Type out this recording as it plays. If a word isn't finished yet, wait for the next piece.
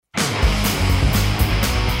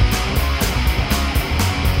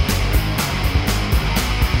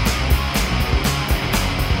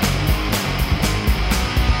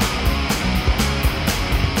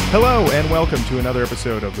Hello and welcome to another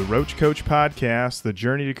episode of the Roach Coach Podcast, the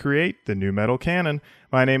journey to create the new metal canon.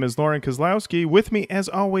 My name is Lauren Kozlowski. With me, as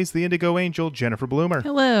always, the Indigo Angel, Jennifer Bloomer.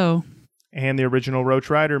 Hello. And the original Roach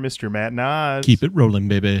Rider, Mr. Matt Nas. Keep it rolling,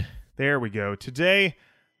 baby. There we go. Today,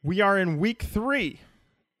 we are in week 3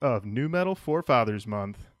 of New Metal Forefathers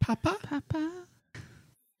Month. Papa.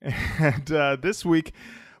 And this week,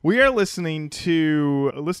 we are listening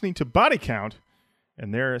to Body Count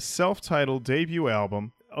and their self-titled debut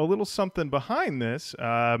album. A little something behind this.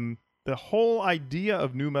 The whole idea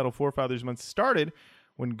of New Metal Forefathers Month started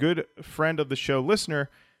when good friend of the show listener,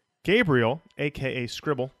 Gabriel, a.k.a.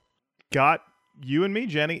 Scribble, got you and me,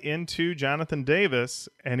 Jenny, into Jonathan Davis,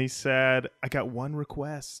 and he said, I got one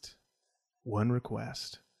request.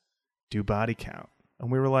 Do Body Count. And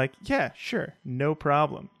we were like, yeah, sure, no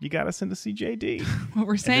problem. You got us into CJD. What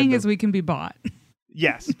we're saying is we can be bought.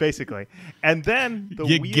 Yes, basically. And then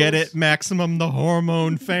you get it, Maximum the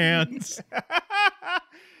Hormone fans.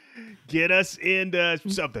 Get us into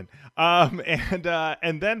something. But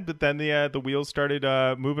then the wheels started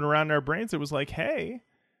moving around in our brains. It was like, hey,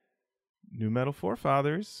 New Metal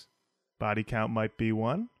Forefathers, Body Count might be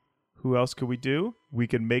one. Who else could we do? We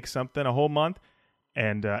could make something a whole month.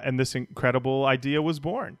 And this incredible idea was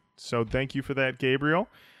born. So thank you for that, Gabriel.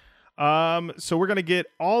 So we're going to get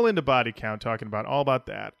all into Body Count, talking about all about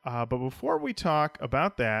that. But before we talk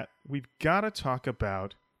about that, we've got to talk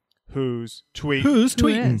about who's tweeting. Who's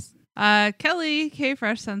tweeting? Kelly K.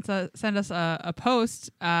 Fresh sent us a post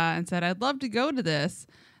and said, I'd love to go to this.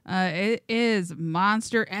 It is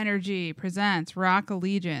Monster Energy presents Rock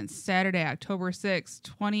Allegiance, Saturday, October 6th,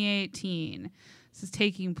 2018. This is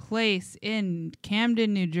taking place in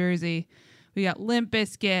Camden, New Jersey. We got Limp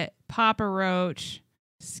Bizkit, Papa Roach,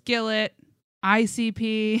 Skillet,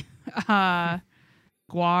 ICP,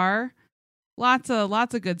 Gwar. Lots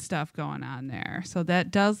of good stuff going on there. So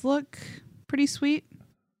that does look pretty sweet.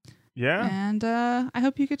 Yeah. And I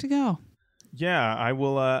hope you get to go. Yeah, I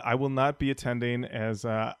will. I will not be attending as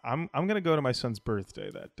I'm going to go to my son's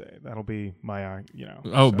birthday that day. That'll be my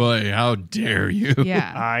Oh boy, how dare you?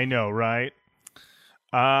 Yeah. I know, right?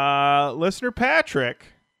 Listener Patrick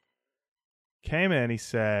came in. He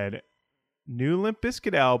said, new Limp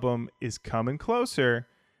Bizkit album is coming closer,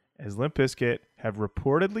 as Limp Bizkit have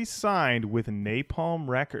reportedly signed with Napalm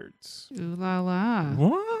Records. Ooh la la.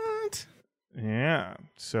 What? Yeah.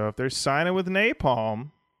 So if they're signing with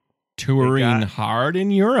Napalm, Touring hard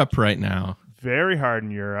in Europe right now. Very hard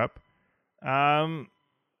in Europe. I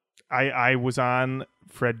was on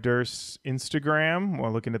Fred Durst's Instagram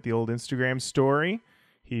while looking at the old Instagram story.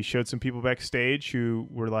 He showed some people backstage who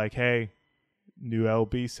were like, hey, new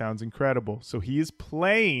LB sounds incredible. So he is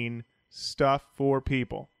playing stuff for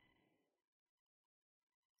people.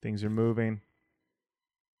 Things are moving.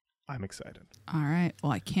 I'm excited. All right.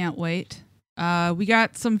 Well, I can't wait. We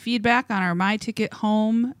got some feedback on our My Ticket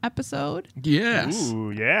Home episode. Yes.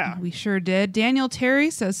 Ooh, yeah. We sure did. Daniel Terry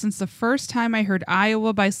says, since the first time I heard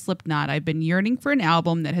Iowa by Slipknot, I've been yearning for an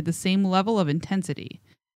album that had the same level of intensity.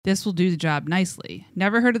 This will do the job nicely.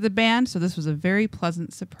 Never heard of the band, so this was a very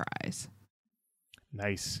pleasant surprise.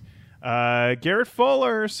 Nice. Garrett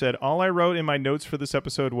Fuller said, all I wrote in my notes for this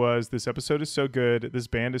episode was, this episode is so good. This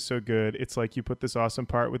band is so good. It's like you put this awesome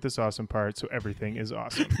part with this awesome part, so everything is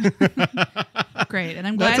awesome. Great. And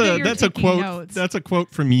I'm glad that you're taking notes. That's a quote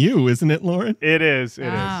from you, isn't it, Lauren? It is. It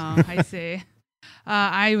is. I see.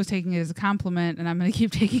 I was taking it as a compliment, and I'm going to keep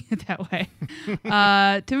taking it that way.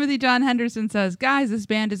 Timothy John Henderson says, guys, this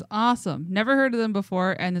band is awesome. Never heard of them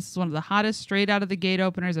before, and this is one of the hottest straight out of the gate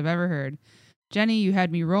openers I've ever heard. Jenny, you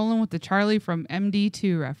had me rolling with the Charlie from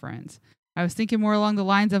MD2 reference. I was thinking more along the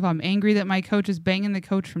lines of, I'm angry that my coach is banging the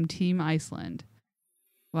coach from Team Iceland.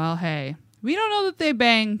 Well, hey, we don't know that they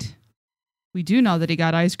banged. We do know that he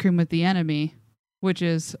got ice cream with the enemy, which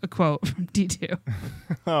is a quote from D2.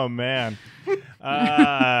 Oh, man.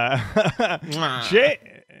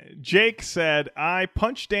 Jake said, I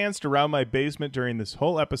punch danced around my basement during this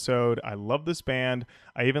whole episode. I love this band.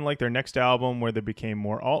 I even like their next album where they became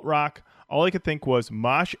more alt-rock. All I could think was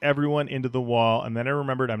mosh everyone into the wall, and then I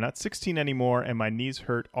remembered I'm not 16 anymore and my knees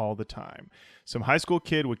hurt all the time. Some high school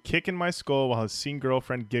kid would kick in my skull while his scene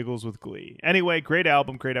girlfriend giggles with glee. Anyway, great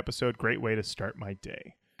album, great episode, great way to start my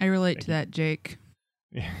day. I relate to that, Jake.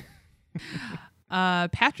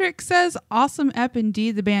 Patrick says, awesome ep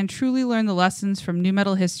indeed. The band truly learned the lessons from new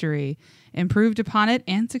metal history, improved upon it,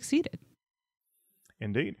 and succeeded.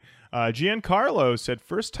 Indeed. Giancarlo said,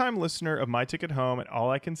 first time listener of My Ticket Home, and all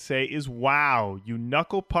I can say is, wow, you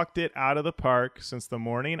knuckle pucked it out of the park. Since the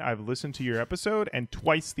morning I've listened to your episode and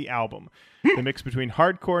twice the album. The mix between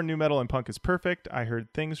hardcore, new metal, and punk is perfect. I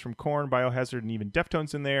heard things from Korn, Biohazard, and even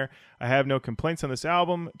Deftones in there. I have no complaints on this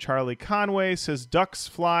album. Charlie Conway says, ducks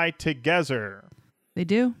fly together. They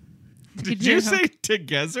do. Did you say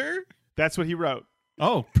together? That's what he wrote.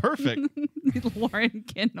 Oh, perfect. Lauren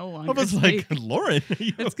can no longer I was speak. like, Lauren.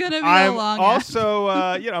 It's going to be I'm a long also,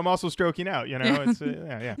 I'm also stroking out, It's,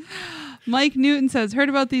 yeah. Mike Newton says, heard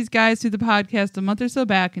about these guys through the podcast a month or so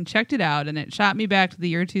back and checked it out, and it shot me back to the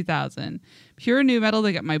year 2000. Pure new metal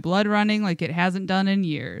that got my blood running like it hasn't done in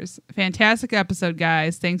years. Fantastic episode,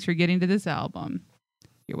 guys. Thanks for getting to this album.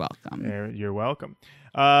 You're welcome. You're welcome.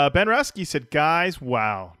 Ben Rusky said, guys,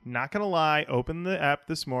 wow. Not going to lie. Opened the app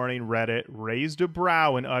this morning, read it, raised a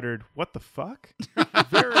brow, and uttered, what the fuck?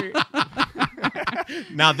 Very...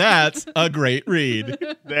 Now that's a great read.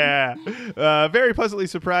 Yeah. Very pleasantly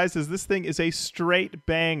surprised as this thing is a straight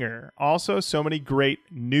banger. Also, so many great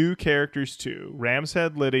new characters, too. Ram's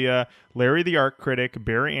Head Lydia, Larry the Art Critic,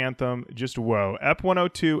 Barry Anthem, just whoa. Ep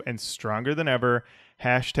 102 and Stronger Than Ever.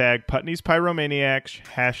 Hashtag Putney's Pyromaniacs.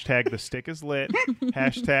 Hashtag The Stick Is Lit.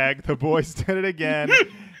 Hashtag The Boys Did It Again.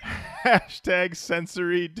 Hashtag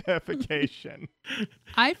Sensory Defecation.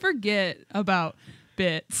 I forget about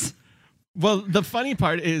bits. Well, the funny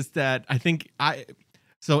part is that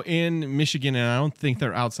so in Michigan, and I don't think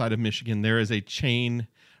they're outside of Michigan, there is a chain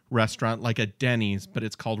restaurant like a Denny's, but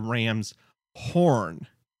it's called Ram's Horn.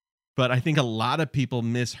 But I think a lot of people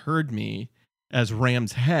misheard me as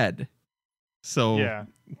Ram's Head. So, yeah.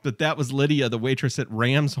 But that was Lydia, the waitress at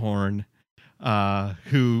Ram's Horn,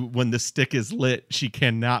 who, when the stick is lit, she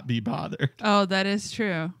cannot be bothered. Oh, that is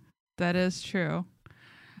true. That is true.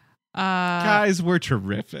 Guys, we're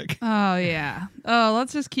terrific. Oh, yeah. Oh,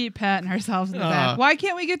 let's just keep patting ourselves in the back. Why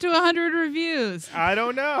can't we get to 100 reviews? I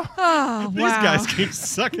don't know. Oh, These guys keep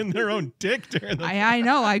sucking their own dick during the I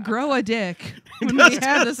know. I grow a dick when we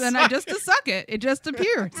have this, and I just to suck it. It just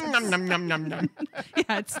appears. Nom, nom, nom, nom, nom.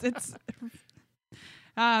 Yeah, it's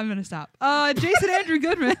I'm going to stop. Jason Andrew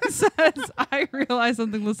Goodman says, I realized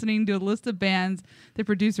something listening to a list of bands the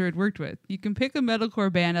producer had worked with. You can pick a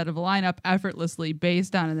metalcore band out of a lineup effortlessly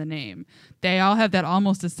based on the name. They all have that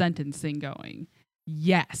almost a sentence thing going.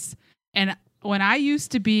 Yes. And when I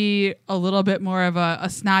used to be a little bit more of a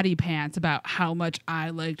snotty pants about how much I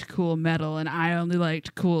liked cool metal and I only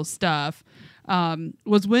liked cool stuff,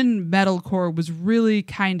 was when metalcore was really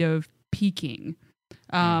kind of peaking.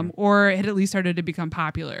 Or it had at least started to become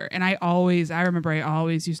popular. And I remember I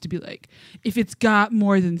always used to be like, if it's got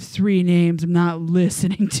more than 3 names, I'm not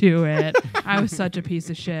listening to it. I was such a piece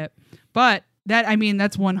of shit. But that's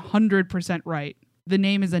 100% right. The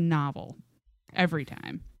name is a novel every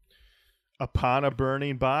time. Upon a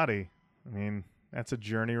Burning Body. I mean, that's a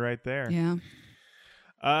journey right there. Yeah.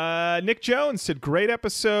 Nick Jones said, great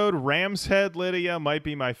episode. Ram's Head Lydia might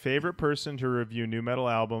be my favorite person to review new metal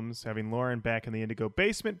albums. Having Lauren back in the Indigo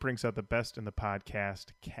basement brings out the best in the podcast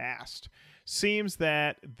cast. Seems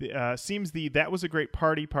that That Was a Great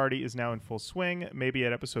Party is now in full swing, maybe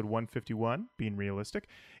at episode 151, being realistic.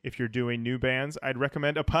 If you're doing new bands, I'd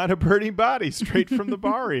recommend Upon a Burning Body, straight from the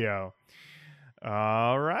barrio.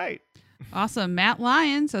 All right. Awesome. Matt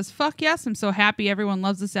Lyon says, fuck yes, I'm so happy everyone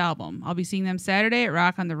loves this album. I'll be seeing them Saturday at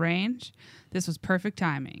Rock on the Range. This was perfect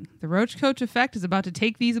timing. The Roach Coach effect is about to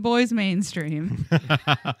take these boys mainstream.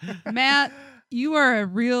 Matt, you are a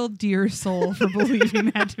real dear soul for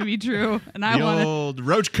believing that to be true. And I want old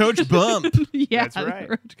Roach Coach bump. Yeah, that's right. The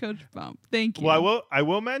Roach Coach bump. Thank you. Well, I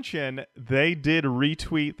will mention they did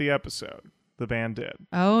retweet the episode. The band did.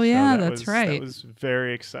 Oh, yeah, so that's right. That was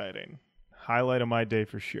very exciting. Highlight of my day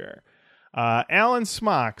for sure. Alan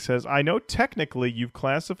Smock says, I know technically you've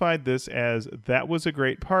classified this as That Was a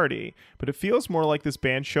Great Party, but it feels more like this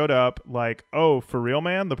band showed up like, oh, for real,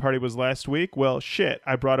 man? The party was last week? Well, shit,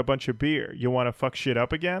 I brought a bunch of beer. You want to fuck shit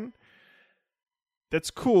up again?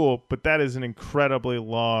 That's cool, but that is an incredibly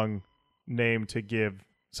long name to give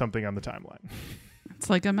something on the timeline. It's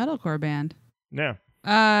like a metalcore band. Yeah.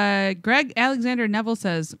 Greg Alexander Neville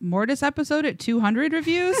says, Mortis episode at 200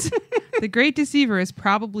 reviews? The Great Deceiver is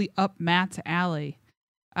probably up Matt's alley.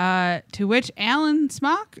 To which Alan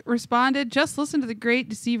Smock responded, just listen to The Great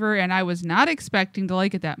Deceiver and I was not expecting to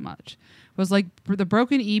like it that much. It was like the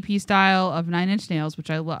broken EP style of Nine Inch Nails, which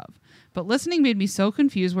I love. But listening made me so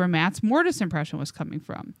confused where Matt's Mortis impression was coming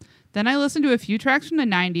from. Then I listened to a few tracks from the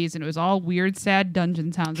 90s and it was all weird, sad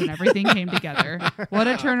dungeon sounds and everything came together. What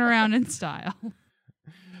a turnaround in style.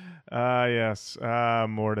 Yes.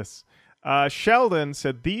 Mortis. Sheldon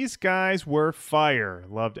said, these guys were fire.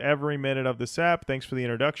 Loved every minute of this app. Thanks for the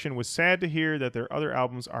introduction. Was sad to hear that their other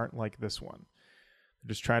albums aren't like this one. They're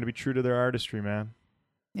just trying to be true to their artistry, man.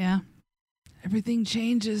 Yeah. Everything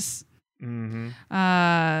changes. Mm-hmm.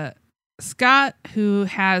 Scott, who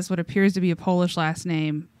has what appears to be a Polish last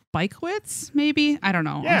name, Bikewitz, maybe? I don't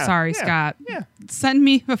know. I'm sorry, Scott. Yeah. Send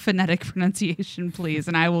me a phonetic pronunciation, please,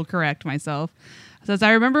 and I will correct myself. Says,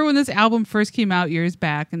 I remember when this album first came out years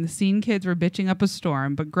back and the scene kids were bitching up a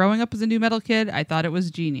storm, but growing up as a new metal kid, I thought it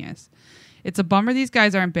was genius. It's a bummer these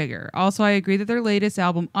guys aren't bigger. Also, I agree that their latest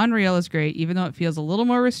album, Unreal, is great, even though it feels a little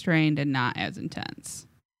more restrained and not as intense.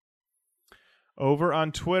 Over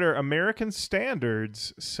on Twitter, American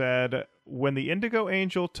Standards said, when the Indigo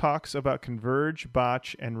Angel talks about Converge,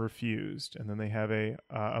 Botch, and Refused. And then they have a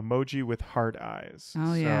emoji with heart eyes.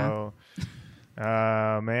 Oh, yeah.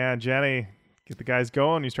 So, man, Jenny, get the guys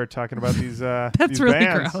going. You start talking about these That's these really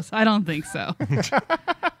bands. gross. I don't think so.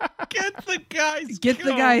 Get the guys The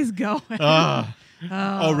guys going.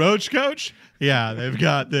 Oh, Roach Coach? Yeah, they've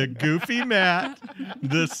got the goofy Matt,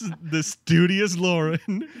 the studious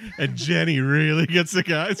Lauren, and Jenny really gets the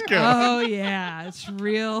guys going. Oh, yeah. It's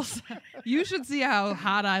real. You should see how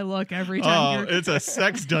hot I look every time. It's a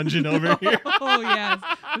sex dungeon over here. Oh, yes.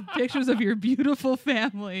 With pictures of your beautiful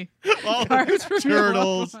family. All Cards the from your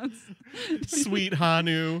turtles, loved ones. sweet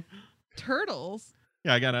Hanu. Turtles?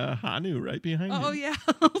 Yeah, I got a Hanu right behind Oh, you. yeah.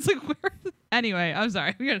 I was like, where? Anyway, I'm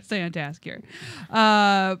sorry. We got to stay on task here.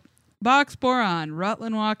 Box Boron,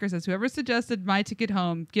 Rutland Walker says, whoever suggested My Ticket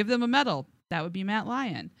Home, give them a medal. That would be Matt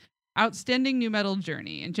Lyon. Outstanding new metal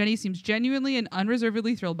journey. And Jenny seems genuinely and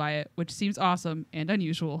unreservedly thrilled by it, which seems awesome and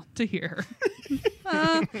unusual to hear.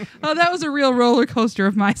 That was a real roller coaster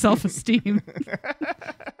of my self-esteem.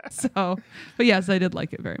 But yes, I did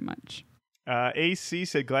like it very much. AC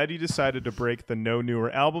said, glad you decided to break the no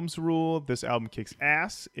newer albums rule. This album kicks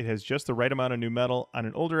ass. It has just the right amount of new metal. On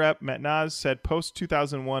an older app, Matt Nas said post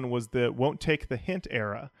 2001 was the won't take the hint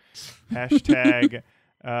era. Hashtag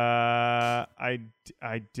I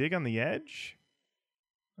dig on the edge.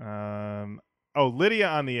 Lydia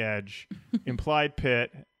on the edge, Implied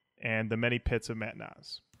Pit, and the many pits of Matt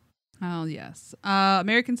Nas. Oh, yes.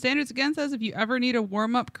 American Standards again says, if you ever need a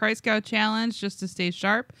warm-up Christ Scout challenge just to stay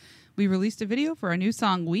sharp, we released a video for our new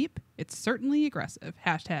song, Weep. It's certainly aggressive.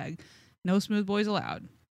 Hashtag no smooth boys allowed.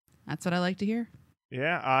 That's what I like to hear.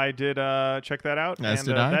 Yeah, I did check that out. As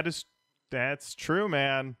did I. That's true,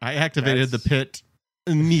 man. I activated the pit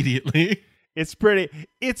immediately. It's certainly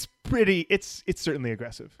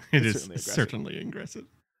aggressive. It's certainly aggressive.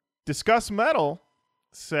 Discuss Metal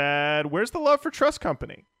said, where's the love for Trust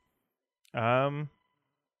Company? They're on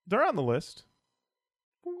the list.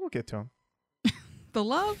 We'll get to them. The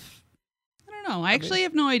love? I don't know. I actually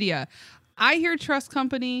have no idea. I hear Trust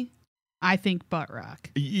Company. I think butt rock.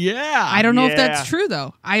 Yeah. I don't know if that's true,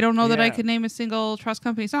 though. I don't know that I Yeah. could name a single Trust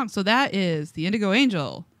Company song. So that is the Indigo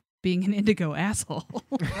Angel being an indigo asshole.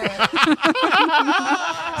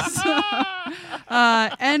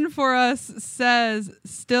 N for us says,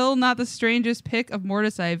 still not the strangest pic of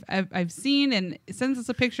Mortis I've seen, and sends us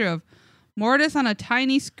a picture of Mortis on a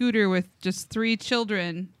tiny scooter with just 3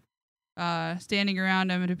 children standing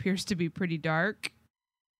around him. It appears to be pretty dark.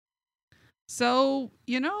 So,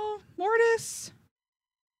 Mortis,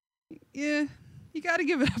 yeah, you got to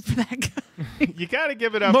give it up for that guy. You got to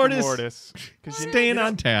give it up Mortis. for Mortis. Staying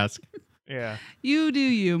on task. Yeah. You do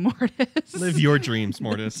you, Mortis. Live your dreams,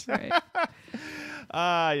 Mortis. Right.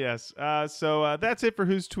 Yes. So that's it for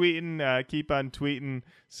Who's Tweeting. Keep on tweeting,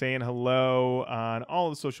 saying hello on all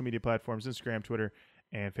the social media platforms, Instagram, Twitter,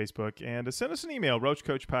 and Facebook. And send us an email,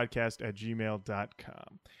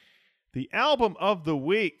 roachcoachpodcast@gmail.com. The album of the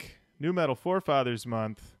week, New Metal Forefathers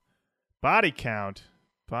Month, Body Count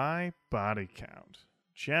by Body Count.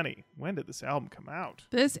 Jenny, when did this album come out?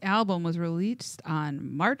 This album was released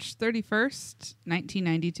on March 31st,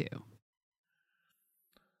 1992.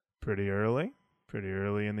 Pretty early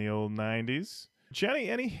in the old 90s. Jenny,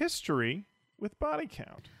 any history with Body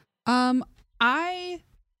Count? I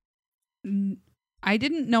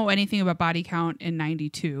didn't know anything about Body Count in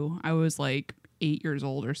 92. I was like 8 years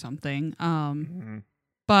old or something.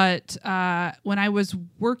 But when I was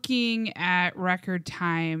working at Record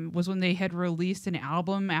Time was when they had released an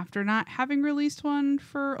album after not having released one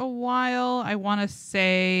for a while. I want to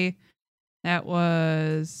say that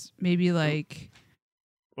was maybe like...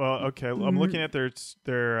 Well, okay. I'm looking at their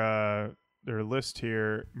list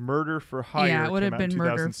here. Murder for Hire. Yeah, it would have been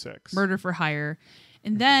 2006. Murder for Hire.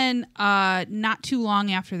 And then not too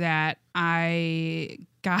long after that, I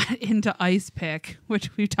got into Ice Pick,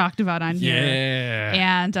 which we've talked about on here.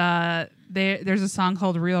 And there's a song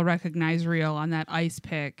called Real Recognize Real on that Ice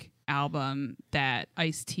Pick album that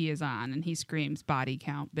Ice-T is on, and he screams body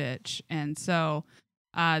count bitch. And so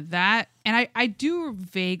that, and I do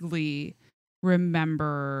vaguely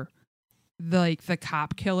remember the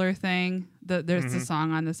cop killer thing. There's a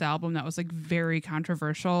song on this album that was like very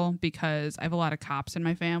controversial because I have a lot of cops in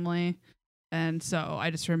my family. And so I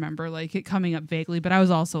just remember like it coming up vaguely, but I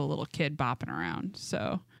was also a little kid bopping around.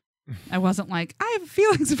 So I wasn't like, I have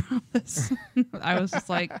feelings about this. I was just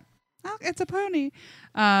like, oh, it's a pony.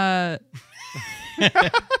 Yeah.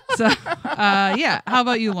 How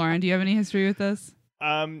about you, Lauren? Do you have any history with this?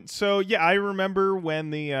 So yeah, I remember when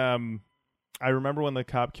the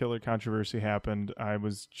cop killer controversy happened. I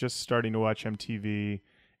was just starting to watch MTV,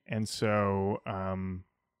 and so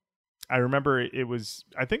I remember it was,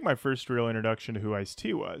 I think, my first real introduction to who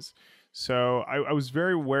Ice-T was. So I was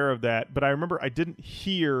very aware of that, but I remember I didn't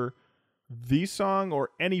hear the song or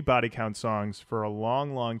any Body Count songs for a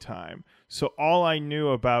long, long time. So all I knew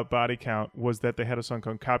about Body Count was that they had a song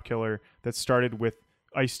called Cop Killer that started with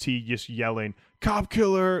Ice-T just yelling, Cop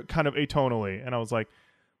Killer, kind of atonally. And I was like,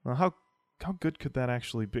 well, how good could that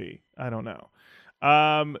actually be? I don't know.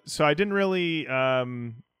 So I didn't really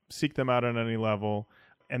seek them out on any level.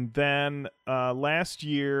 And then last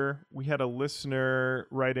year, we had a listener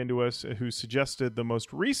write into us who suggested the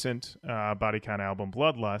most recent Body Count album,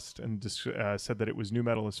 Bloodlust, and said that it was new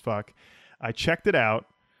metal as fuck. I checked it out,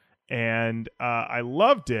 and I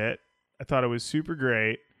loved it. I thought it was super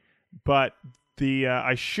great. But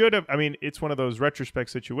I should have, I mean, it's one of those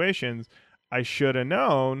retrospect situations. I should have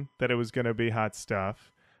known that it was going to be hot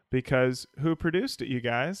stuff, because who produced it, you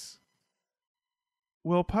guys?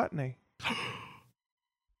 Will Putney.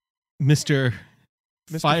 Mr.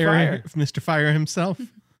 Fire himself.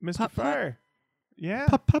 Mr. Pup, Fire. Yeah.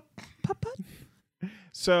 Pup.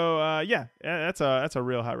 So yeah, that's a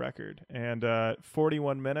real hot record, and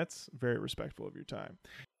 41 minutes, very respectful of your time.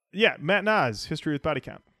 Yeah, Matt Nas, history with Body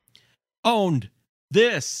Count. Owned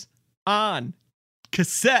this on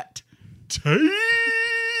cassette tape.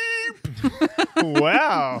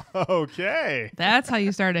 Wow. Okay. That's how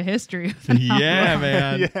you start a history. Yeah,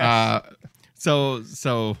 man. Yes.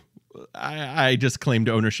 So I just claimed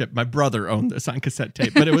ownership. My brother owned this on cassette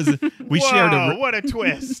tape, but it was we shared a what a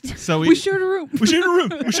twist. So We shared a room. We shared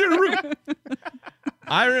a room.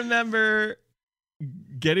 I remember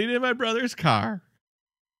getting in my brother's car.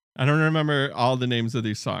 I don't remember all the names of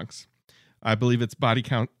these songs. I believe it's Body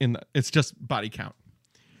Count. It's just Body Count.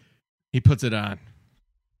 He puts it on.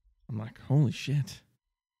 I'm like, holy shit,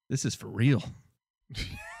 this is for real.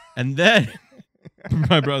 And then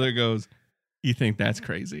my brother goes, you think that's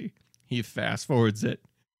crazy? He fast forwards it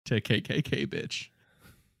to KKK bitch.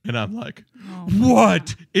 And I'm like,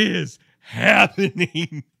 what is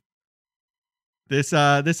happening? This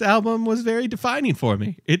album was very defining for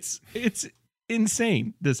me. It's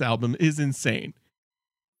insane. This album is insane.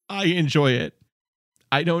 I enjoy it.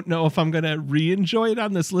 I don't know if I'm going to re-enjoy it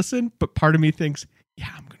on this listen, but part of me thinks, yeah,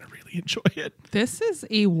 I'm going to really enjoy it. This is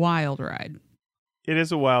a wild ride. It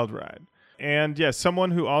is a wild ride. And yeah,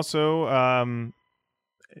 someone who also,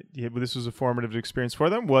 this was a formative experience for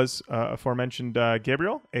them, was aforementioned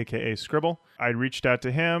Gabriel, a.k.a. Scribble. I reached out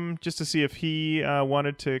to him just to see if he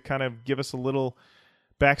wanted to kind of give us a little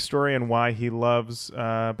backstory on why he loves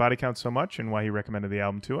Body Count so much and why he recommended the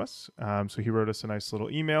album to us. So he wrote us a nice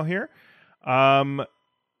little email here.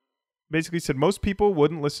 Basically said most people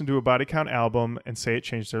wouldn't listen to a Body Count album and say it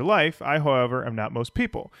changed their life. I, however, am not most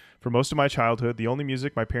people. For most of my childhood, the only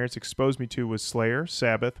music my parents exposed me to was Slayer,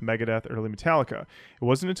 Sabbath, Megadeth, early Metallica. It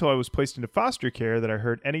wasn't until I was placed into foster care that I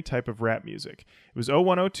heard any type of rap music. It was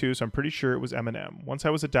 0102, so I'm pretty sure it was Eminem. Once I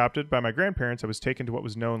was adopted by my grandparents, I was taken to what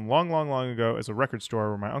was known long ago as a record store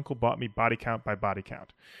where my uncle bought me Body Count by Body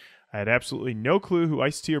Count. I had absolutely no clue who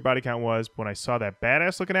Ice-T or Body Count was, but when I saw that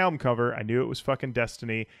badass looking album cover, I knew it was fucking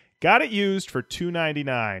destiny. Got it used for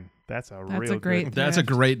 $2.99. That's a great That's a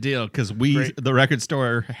great deal, because the record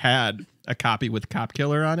store had a copy with Cop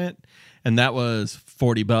Killer on it, and that was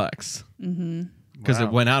 $40 because it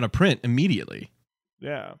went out of print immediately.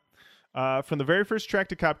 Yeah. From the very first track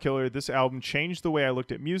to Cop Killer, this album changed the way I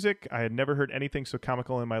looked at music. I had never heard anything so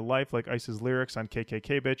comical in my life like Ice's lyrics on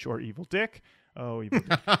KKK Bitch or Evil Dick. Oh, Evil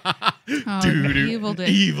Dick. Evil Dick.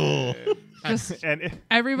 Evil. Just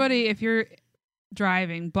everybody, if you're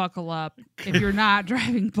driving, buckle up. If you're not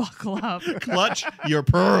driving, buckle up. Clutch your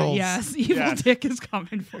pearls. Yes, Evil Dick is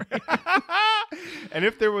coming for you. And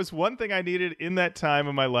if there was one thing I needed in that time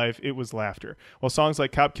of my life, it was laughter. While songs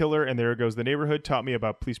like Cop Killer and There Goes the Neighborhood taught me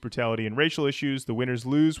about police brutality and racial issues, The Winners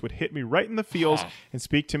Lose would hit me right in the feels and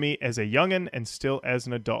speak to me as a youngin' and still as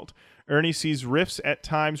an adult. Ernie C's riffs at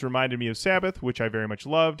times reminded me of Sabbath, which I very much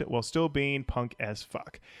loved, while still being punk as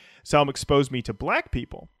fuck. Salm exposed me to black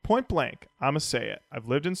people. Point blank, I'ma say it. I've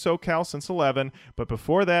lived in SoCal since 11, but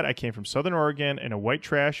before that, I came from Southern Oregon in a white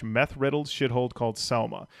trash, meth-riddled shithole called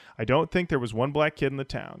Selma. I don't think there was one black kid in the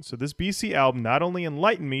town. So this BC album not only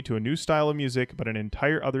enlightened me to a new style of music, but an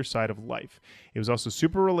entire other side of life. It was also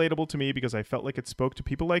super relatable to me because I felt like it spoke to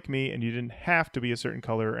people like me, and you didn't have to be a certain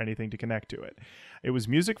color or anything to connect to it. It was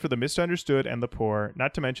music for the misunderstood and the poor,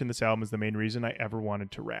 not to mention this album is the main reason I ever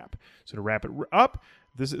wanted to rap. So to wrap it up,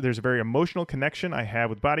 there's a very emotional connection I have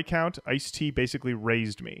with Body Count. Ice-T basically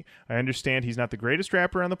raised me. I understand he's not the greatest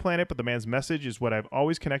rapper on the planet, but the man's message is what I've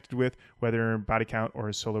always connected with, whether in Body Count or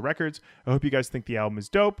his solo records. I hope you guys think the album is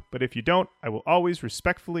dope, but if you don't, I will always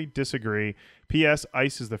respectfully disagree. P.S.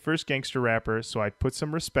 Ice is the first gangster rapper, so I'd put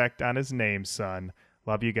some respect on his name, son.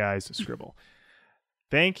 Love you guys, Scribble.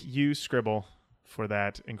 Thank you, Scribble, for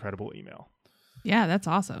that incredible email. Yeah, that's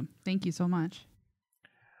awesome. Thank you so much.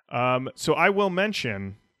 So I will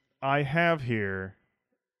mention, I have here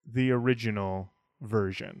the original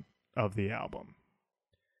version of the album.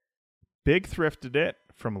 Big thrifted it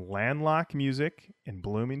from Landlock Music in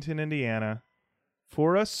Bloomington, Indiana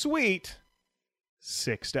for a sweet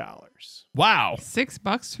 $6. Wow.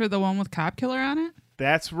 $6 for the one with Cop Killer on it?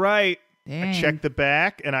 That's right. Dang. I checked the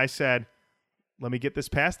back and I said, let me get this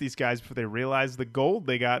past these guys before they realize the gold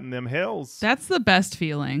they got in them hills. That's the best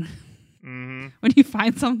feeling. Mm-hmm. When you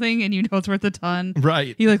find something and you know it's worth a ton.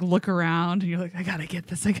 Right. You like look around and you're like, I gotta get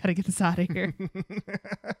this out of here.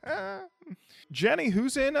 Jenny,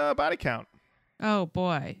 who's in Body Count? Oh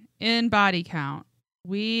boy. In Body Count,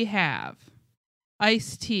 we have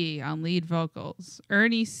Ice-T on lead vocals,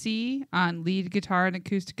 Ernie C on lead guitar and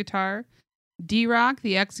acoustic guitar, D-Rock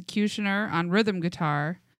the Executioner on rhythm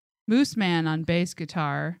guitar, Moose Man on bass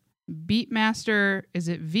guitar, Beatmaster, is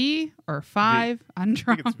it V or 5 on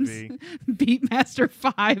drums? I think it's Beatmaster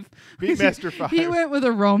 5. Beatmaster 5. He went with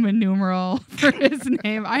a Roman numeral for his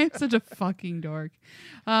name. I am such a fucking dork.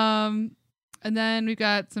 And then we've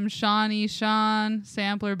got some Shawnee Sean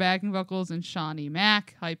sampler backing vocals and Shawnee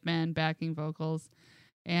Mac hype man backing vocals.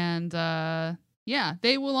 And yeah,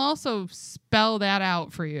 they will also spell that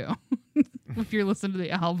out for you if you're listening to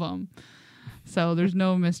the album. So there's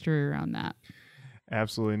no mystery around that.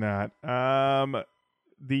 Absolutely not.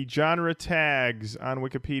 The genre tags on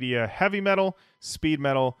Wikipedia: heavy metal, speed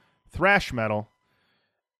metal, thrash metal,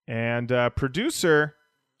 and producer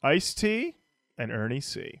Ice-T and Ernie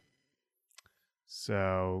C.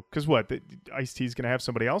 So, because what? Ice-T's going to have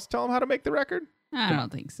somebody else tell him how to make the record? I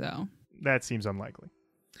don't think so. That seems unlikely.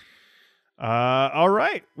 All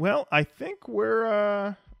right. Well, I think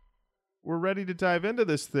we're ready to dive into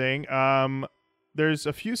this thing. There's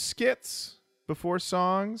a few skits before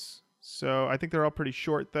songs, so I think they're all pretty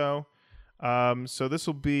short, though. So this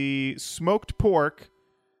will be Smoked Pork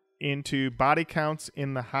into Body Counts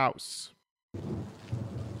in the House.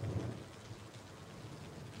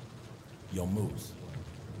 Yo, Moose,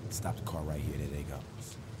 stop the car right here. There they go.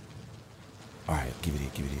 All right, give it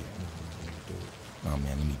here. Oh,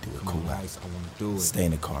 man, let me do it. Cool out. I want to do it. Stay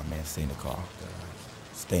in the car, man. Stay in the car.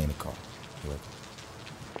 Stay in the car.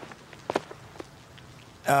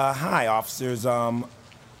 Hi, officers.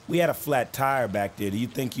 We had a flat tire back there. Do you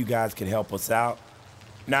think you guys could help us out?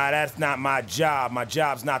 Nah, that's not my job. My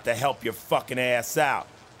job's not to help your fucking ass out.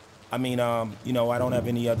 I mean, you know, I don't have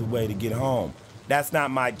any other way to get home. That's not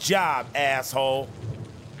my job, asshole.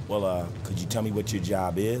 Well, could you tell me what your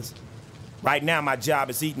job is? Right now, my job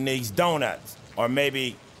is eating these donuts. Or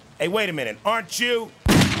maybe, hey, wait a minute, aren't you?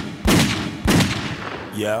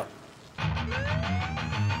 Yeah.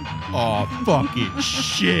 Oh, fucking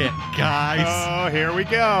shit, guys. Oh, here we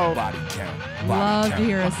go. Body count. Body Love count. to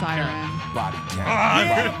hear a siren. Body count.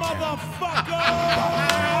 Yeah, motherfucker!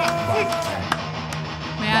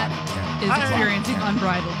 Matt is experiencing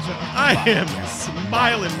unbridled joy. I am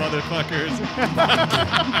smiling, motherfuckers.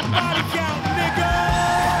 Body count, nigga!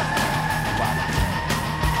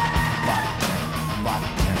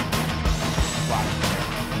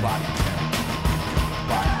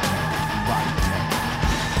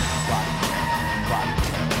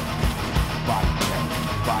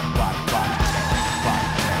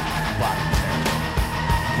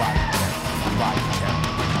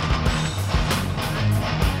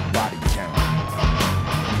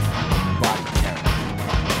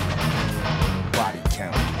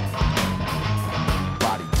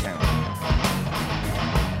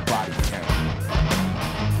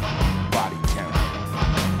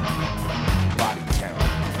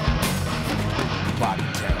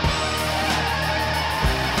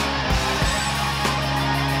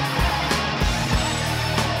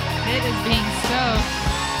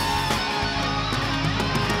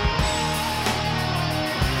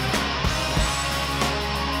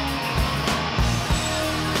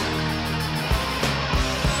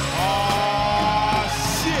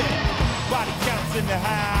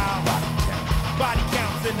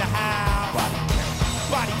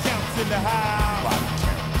 the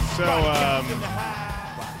house. So, Body count's in the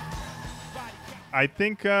house. I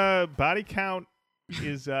think body count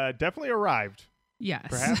is definitely arrived, Yes.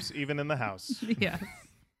 perhaps even in the house. Yes.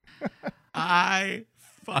 I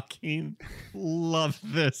fucking love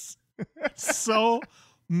this so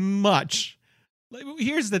much. Like,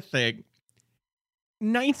 here's the thing.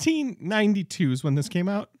 1992 is when this came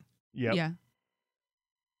out. Yep. Yeah.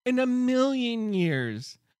 In a million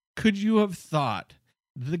years, could you have thought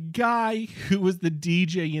the guy who was the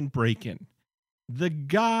DJ in Breakin', the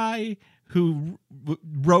guy who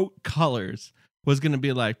wrote Colors, was going to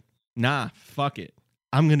be like, nah, fuck it.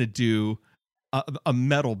 I'm going to do a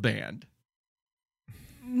metal band.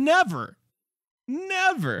 Never.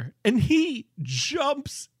 And he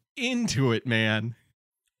jumps into it, man.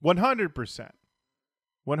 100%.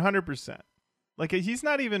 100%. Like, he's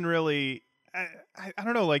not even really, I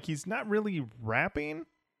don't know, like, he's not really rapping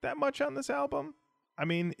that much on this album. I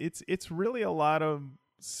mean, it's really a lot of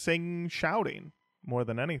shouting more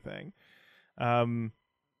than anything.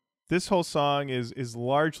 This whole song is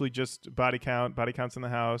largely just body count. Body count's in the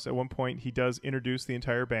house. At one point, he does introduce the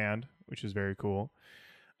entire band, which is very cool.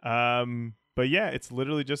 But yeah, it's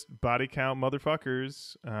literally just body count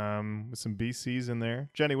motherfuckers with some BCs in there.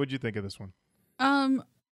 Jenny, what'd you think of this one?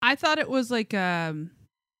 I thought it was like I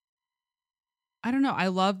don't know. I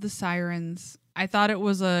love the sirens. I thought it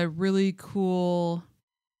was a really cool.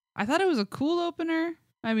 I thought it was a cool opener.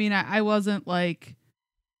 I mean, I wasn't like.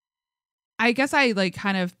 I guess I like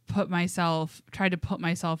kind of tried to put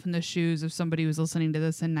myself in the shoes of somebody who was listening to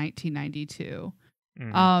this in 1992.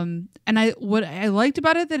 Mm-hmm. And what I liked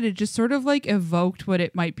about it that it just sort of like evoked what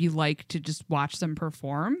it might be like to just watch them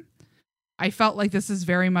perform. I felt like this is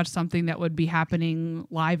very much something that would be happening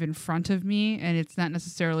live in front of me, and it's not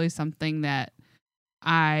necessarily something that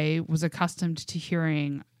I was accustomed to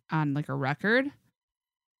hearing on like a record.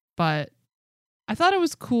 But I thought it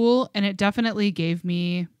was cool, and it definitely gave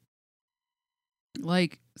me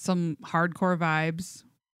like some hardcore vibes,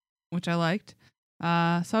 which I liked. So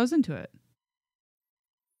I was into it.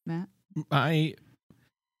 Matt?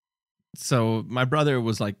 So my brother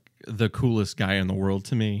was like the coolest guy in the world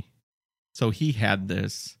to me. So he had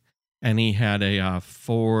this, and he had a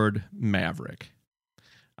Ford Maverick.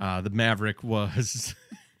 The Maverick was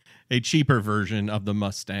a cheaper version of the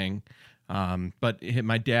Mustang, but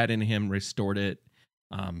my dad and him restored it.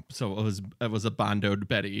 So it was a Bondoed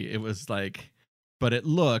Betty. It was like, but it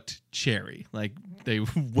looked cherry. Like they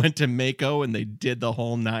went to Mako and they did the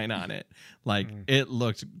whole 9 on it. Like it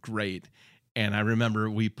looked great. And I remember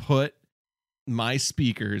we put my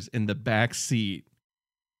speakers in the back seat,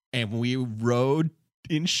 and we rode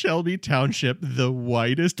in Shelby Township, the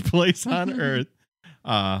whitest place on earth,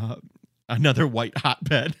 another white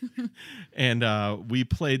hotbed. And we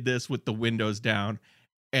played this with the windows down,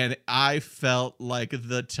 and I felt like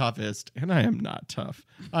the toughest. And I am not tough.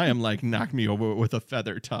 I am like knock me over with a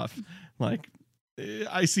feather tough. Like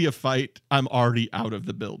I see a fight, I'm already out of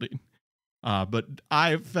the building. But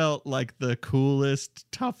I felt like the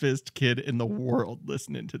coolest, toughest kid in the world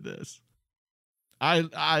listening to this.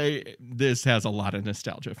 This has a lot of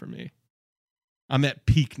nostalgia for me. I'm at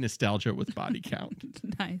peak nostalgia with body count.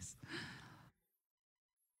 Nice.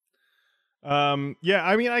 Yeah,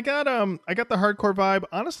 I mean, I got the hardcore vibe.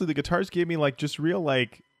 Honestly, the guitars gave me like just real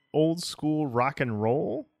like old school rock and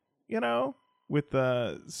roll, you know, with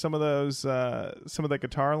some of the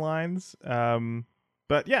guitar lines.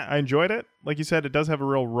 But yeah, I enjoyed it. Like you said, it does have a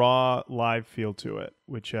real raw live feel to it,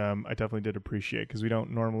 which I definitely did appreciate because we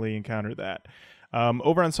don't normally encounter that.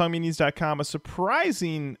 Over on songmeanings.com, a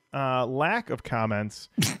surprising lack of comments.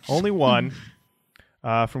 Only one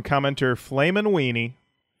from commenter Flamin' Weenie,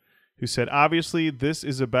 who said, obviously, this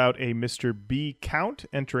is about a Mr. B Count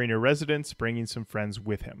entering a residence, bringing some friends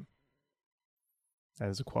with him. That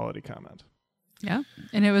is a quality comment. Yeah.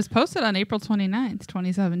 And it was posted on April 29th,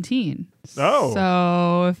 2017. Oh.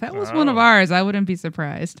 So if that was one of ours, I wouldn't be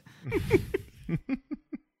surprised.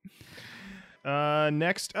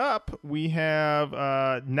 Next up, we have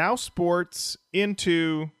Now Sports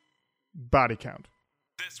into Body Count.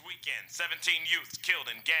 This weekend, 17 youths killed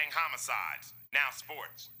in gang homicides. Now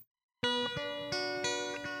Sports.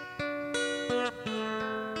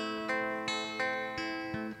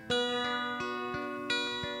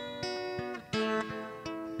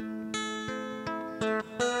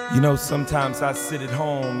 You know, sometimes I sit at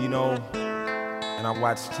home, you know, and I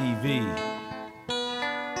watch TV.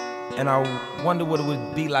 And I wonder what it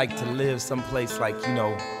would be like to live someplace like, you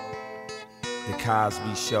know, The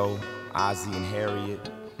Cosby Show, Ozzie and Harriet.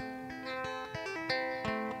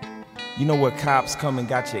 You know where cops come and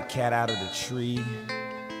got your cat out of the tree,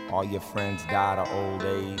 all your friends died of old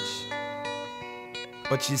age,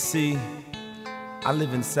 But you see, I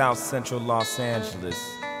live in South Central Los Angeles,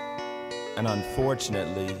 and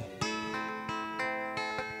unfortunately,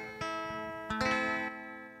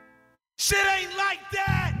 shit ain't like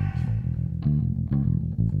that!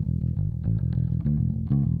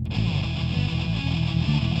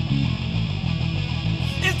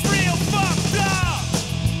 It's real fucked up!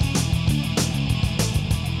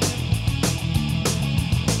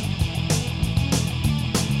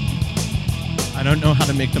 I don't know how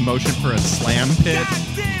to make the motion for a slam pit.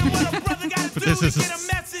 But this is a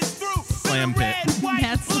slam pit.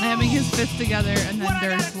 Matt slamming his fist together and then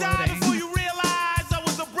they're floating.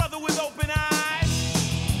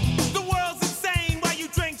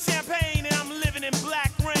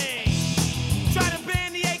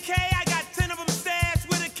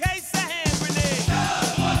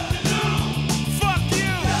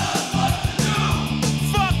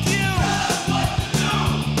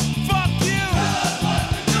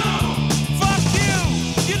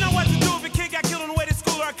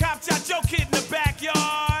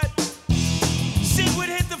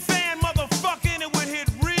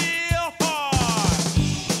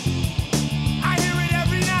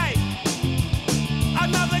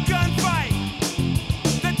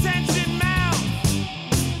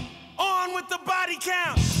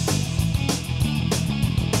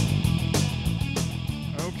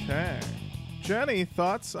 Jenny,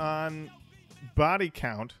 thoughts on Body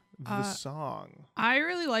Count, the song? I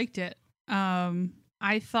really liked it.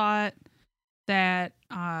 I thought that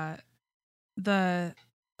the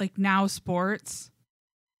like Now Sports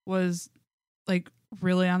was like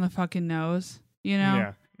really on the fucking nose, you know?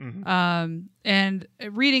 Yeah. Mm-hmm. And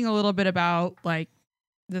reading a little bit about like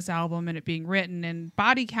this album and it being written, and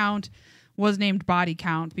Body Count was named Body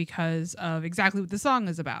Count because of exactly what the song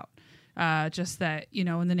is about. Just that, you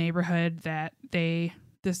know, in the neighborhood that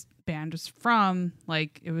this band was from,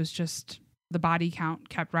 like, it was just the body count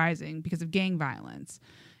kept rising because of gang violence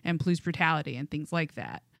and police brutality and things like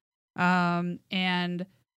that. And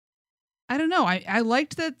I don't know. I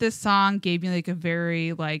liked that this song gave me like a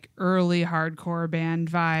very like early hardcore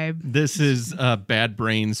band vibe. This is a Bad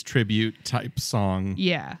Brains tribute type song.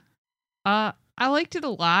 Yeah. I liked it a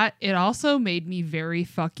lot. It also made me very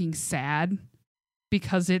fucking sad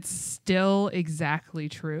because it's still exactly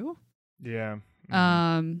true. Yeah.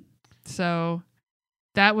 Mm-hmm. So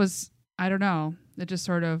that was, I don't know. It just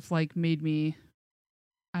sort of like made me,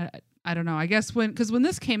 I don't know. I guess when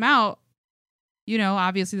this came out, you know,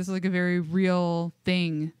 obviously this is like a very real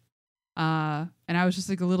thing. And I was just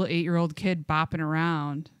like a little 8-year-old kid bopping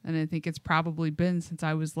around. And I think it's probably been since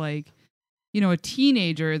I was like, you know, a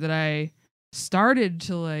teenager that I started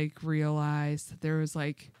to like realize that there was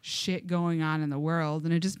like shit going on in the world.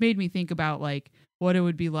 And it just made me think about like what it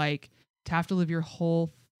would be like to have to live your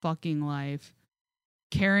whole fucking life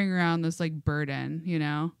carrying around this like burden, you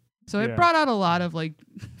know? So it brought out a lot of like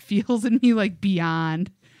feels in me, like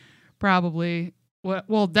beyond probably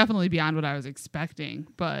definitely beyond what I was expecting.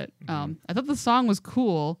 But I thought the song was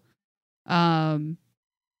cool. Beatmaster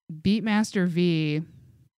V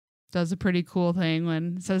does a pretty cool thing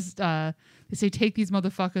when it says they say take these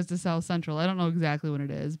motherfuckers to South Central. I don't know exactly what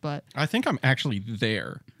it is, but I think I'm actually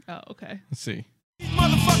there. oh, okay. Let's see. These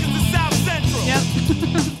motherfuckers to South Central. Yep.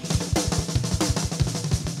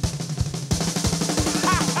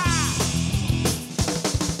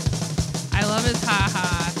 I love his ha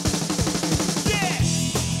ha. Yeah.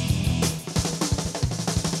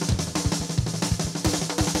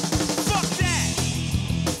 Fuck that.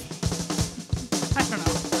 I don't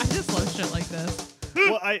know. I just love shit like this.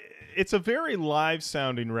 Well, it's a very live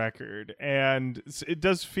sounding record, and it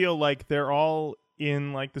does feel like they're all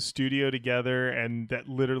in like the studio together, and that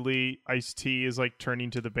literally Ice-T is like turning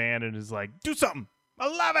to the band and is like, do something. I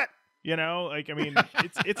love it. You know, like, I mean,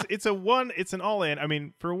 it's an all in. I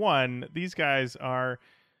mean, for one, these guys are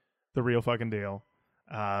the real fucking deal.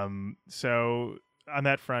 So on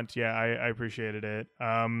that front, yeah, I appreciated it.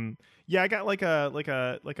 Yeah, I got like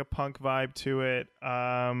a punk vibe to it.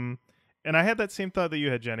 And I had that same thought that you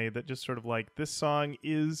had, Jenny, that just sort of like this song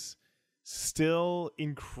is still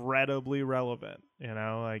incredibly relevant. You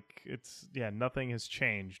know, like nothing has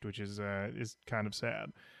changed, which is kind of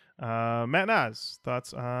sad. Matt Nas,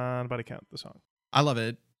 thoughts on Body Count, the song? I love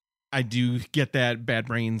it. I do get that Bad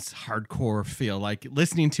Brains hardcore feel. Like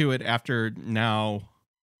listening to it after now,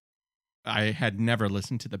 I had never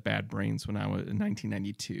listened to the Bad Brains when I was in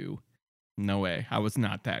 1992. No way. I was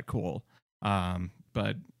not that cool.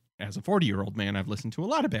 But as a 40-year-old man, I've listened to a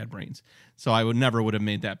lot of Bad Brains. So I would have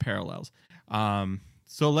made that parallels.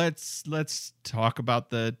 So let's talk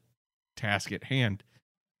about the task at hand.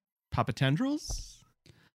 Papa Tendrils?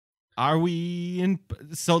 Are we in?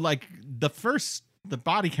 So like the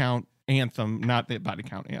body count anthem, not the body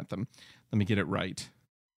count anthem. Let me get it right.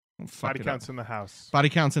 Body counts in the house. Body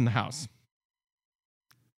counts in the house.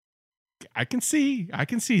 I can see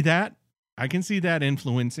that. I can see that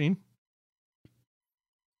influencing.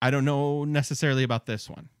 I don't know necessarily about this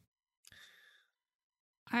one.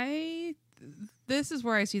 This is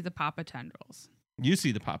where I see the Papa Tendrils. You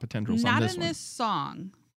see the Papa Tendrils Not on this in one. this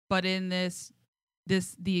song, but in the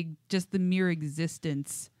mere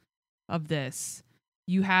existence of this.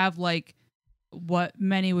 You have like what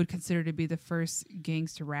many would consider to be the first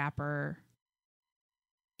gangster rapper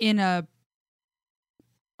in a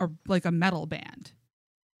metal band.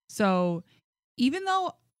 So even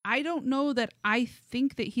though I don't know that I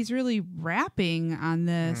think that he's really rapping on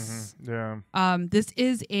this, this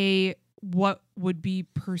is what would be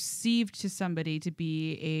perceived to somebody to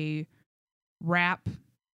be a rap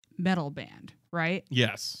metal band, right?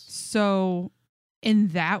 Yes. So in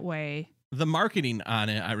that way, The marketing on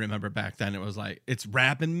it, I remember back then, it was like, it's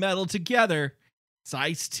rap and metal together. It's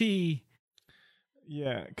Ice-T.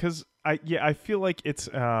 Yeah, because I feel like it's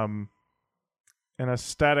an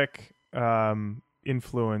aesthetic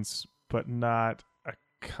influence, but not a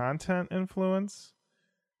content influence.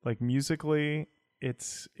 Like musically,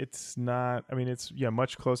 it's not. I mean, it's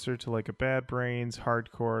much closer to like a Bad Brains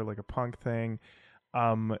hardcore, like a punk thing.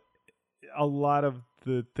 A lot of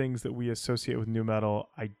the things that we associate with nu metal,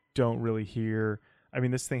 I don't really hear. I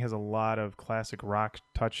mean, this thing has a lot of classic rock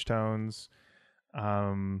touchstones.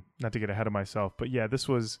 Not to get ahead of myself, but yeah, this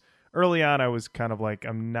was early on. I was kind of like,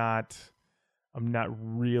 I'm not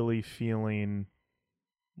really feeling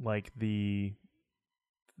like the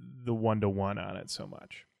 1-to-1 on it so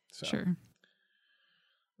much. So, sure.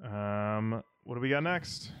 What do we got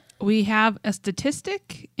next? We have a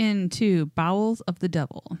statistic into Bowels of the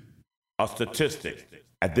Devil. A statistic.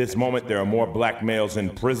 At this moment, there are more black males in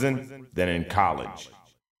prison than in college.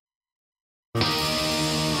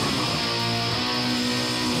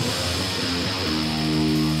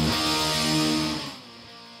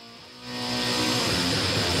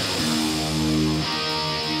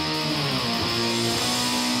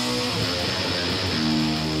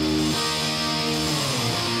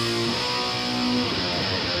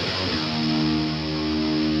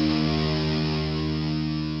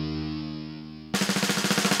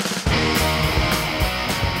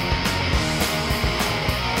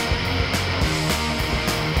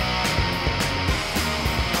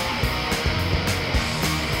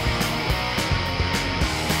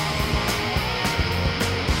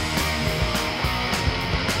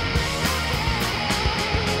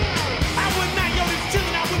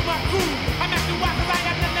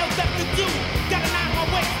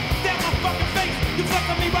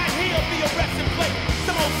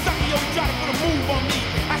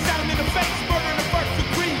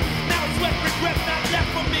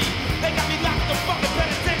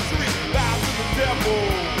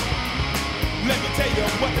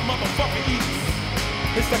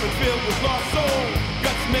 His stomach filled with lost soul,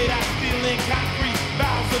 guts made out of steel and concrete,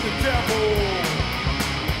 bowels of the devil.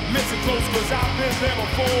 Listen close, cause I've been there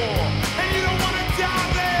before, and you don't wanna die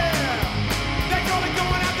there. They're gonna go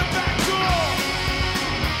out the back door.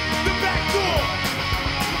 The back door.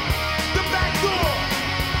 The back door.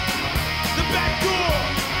 The back door.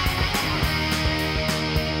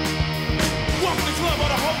 Walk in the club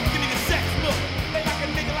on a hoe, give me the sex look. They like a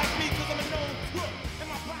nigga like me, cause I'm a known crook.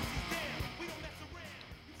 And my posse's down, we don't mess around.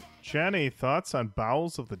 Jenny, thoughts on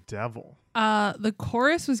Bowels of the Devil? The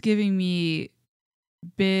chorus was giving me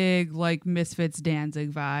big like Misfits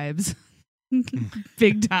Danzig vibes.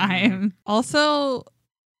 Big time. Also,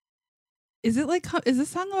 is this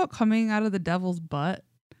song about coming out of the devil's butt?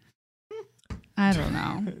 I don't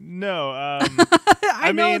know. No,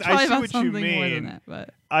 I know mean, it's probably I see about what you something more than mean. that,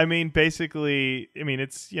 but I mean, basically,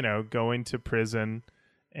 it's, going to prison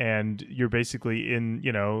and you're basically in,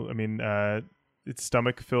 it's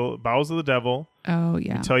stomach filled, bowels of the devil. oh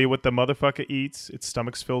yeah. Tell you what the motherfucker eats. Its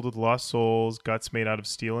stomach's filled with lost souls, guts made out of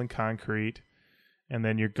steel and concrete. And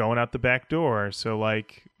then you're going out the back door. So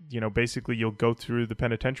basically you'll go through the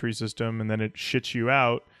penitentiary system and then it shits you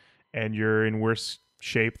out and you're in worse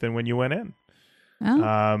shape than when you went in.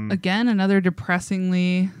 Well, again, another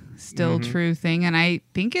depressingly still Mhm. true thing. And I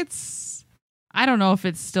think I don't know if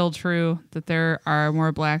it's still true that there are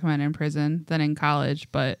more black men in prison than in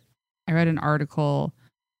college, but I read an article.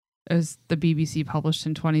 It was the BBC published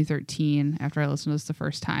in 2013 after I listened to this the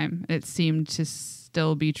first time. It seemed to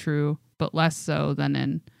still be true, but less so than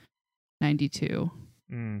in 92.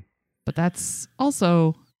 Mm. But that's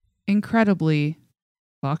also incredibly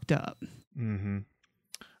fucked up. Mm-hmm.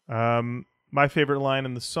 My favorite line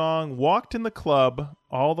in the song: "Walked in the club,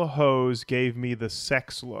 all the hoes gave me the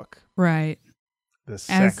sex look." Right. The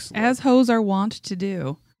sex look. As hoes are wont to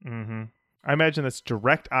do. Mm-hmm. I imagine that's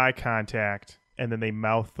direct eye contact, and then they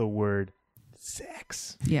mouth the word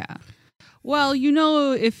sex. Yeah. Well, you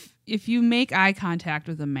know, if you make eye contact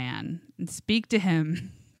with a man and speak to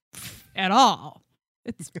him at all,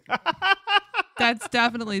 that's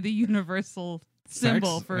definitely the universal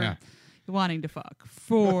symbol Sex? for Yeah. wanting to fuck,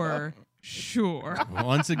 for sure.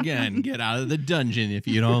 Once again, get out of the dungeon if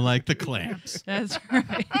you don't like the clamps. That's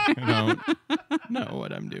right. I don't know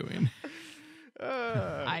what I'm doing.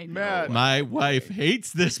 I know. Matt, My wife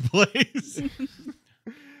hates this place.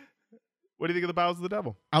 what do you think of the Bowels of the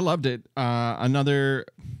Devil? I loved it. Another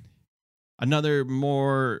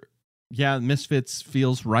more, Misfits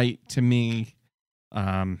feels right to me.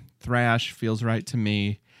 Thrash feels right to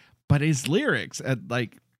me, but his lyrics,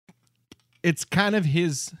 it's kind of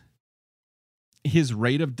his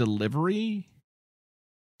rate of delivery.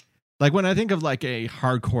 Like when I think of like a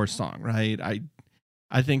hardcore song, right?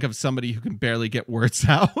 I think of somebody who can barely get words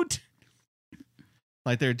out.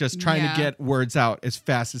 Like they're just trying to get words out as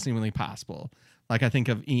fast as humanly possible. Like I think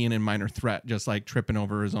of Ian in Minor Threat, just like tripping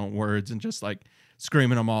over his own words and just like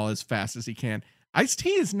screaming them all as fast as he can. Ice-T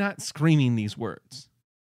is not screaming these words.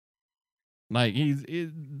 Like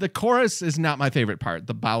the chorus is not my favorite part.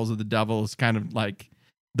 The Bowels of the Devil is kind of like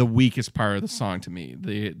the weakest part of the song to me.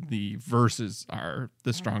 The verses are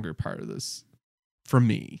the stronger part of this for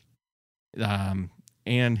me.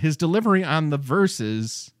 And his delivery on the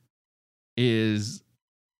verses is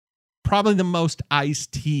probably the most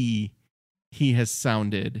Ice-T he has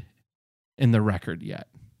sounded in the record yet.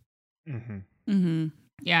 Mm-hmm. Mm-hmm.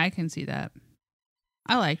 Yeah, I can see that.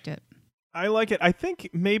 I liked it. I like it. I think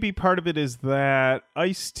maybe part of it is that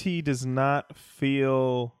Ice-T does not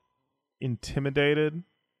feel intimidated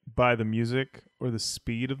by the music or the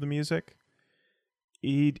speed of the music.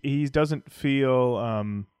 He doesn't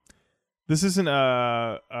feel this isn't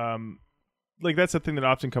like that's the thing that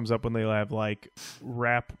often comes up when they have like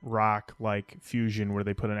rap rock like fusion where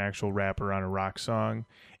they put an actual rapper on a rock song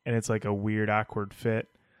and it's like a weird awkward fit.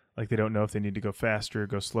 Like they don't know if they need to go faster,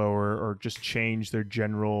 go slower, or just change their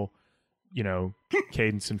general,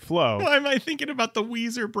 cadence and flow. Why am I thinking about the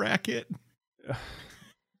Weezer bracket?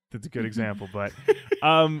 That's a good example, but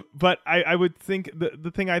I would think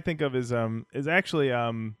the thing I think of is actually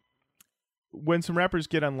when some rappers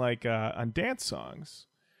get on like on dance songs,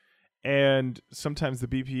 and sometimes the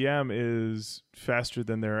BPM is faster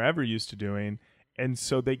than they're ever used to doing, and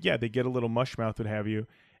so they get a little mush mouth, what have you.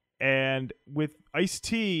 And with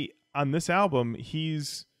Ice-T on this album,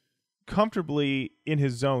 he's comfortably in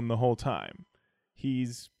his zone the whole time.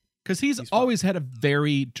 Because he's always had a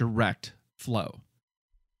very direct flow.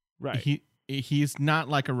 Right. He's not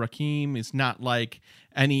like a Rakim. He's not like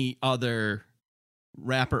any other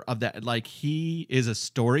rapper of that. Like he is a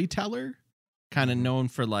storyteller, kind of known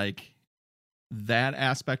for like that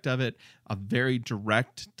aspect of it, a very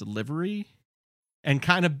direct delivery, and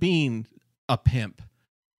kind of being a pimp,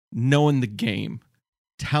 knowing the game,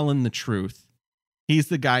 telling the truth. He's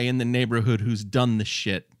the guy in the neighborhood who's done the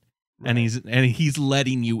shit, right. and he's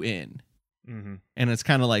letting you in. Mm-hmm. And it's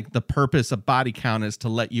kind of like the purpose of Body Count is to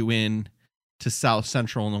let you in to South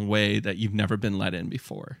Central in a way that you've never been let in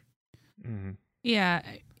before. Mm-hmm. Yeah.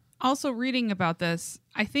 Also reading about this,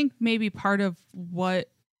 I think maybe part of what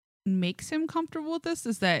makes him comfortable with this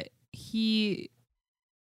is that he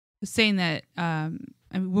was saying that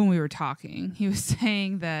when we were talking, he was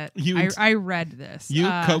saying that I read this.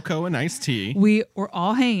 Coco and Ice-T. We were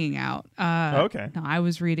all hanging out. Okay. No, I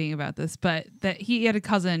was reading about this, but that he had a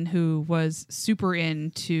cousin who was super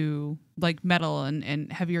into like metal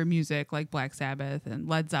and heavier music like Black Sabbath and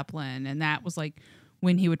Led Zeppelin. And that was like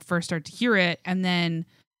when he would first start to hear it. And then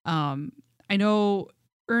I know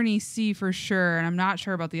Ernie C for sure, and I'm not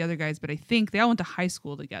sure about the other guys, but I think they all went to high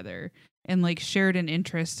school together and like shared an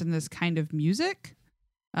interest in this kind of music.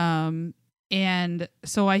 And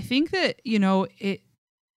so I think that,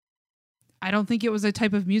 I don't think it was a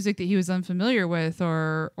type of music that he was unfamiliar with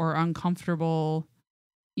or uncomfortable,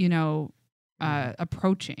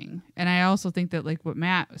 approaching. And I also think that like what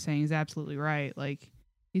Matt was saying is absolutely right. Like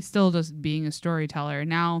he's still just being a storyteller.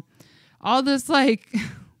 Now, all this, like,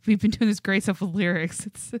 we've been doing this great stuff with lyrics.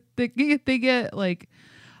 They get like,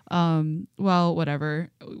 well, whatever.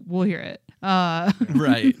 We'll hear it.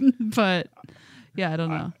 Right. But yeah, I don't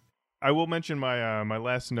know. I will mention my my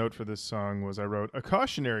last note for this song was I wrote a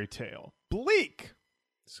cautionary tale, bleak.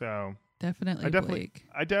 So definitely I bleak.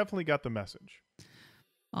 definitely got the message.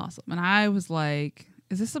 Awesome. And I was like,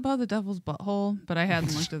 Is this about the devil's butthole? But I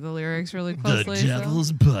hadn't looked at the lyrics really closely. so-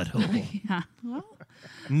 butthole. Yeah. Well,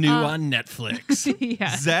 New on Netflix.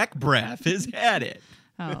 yeah. Zach Braff has had it.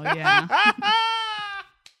 Oh, yeah.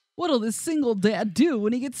 What'll this single dad do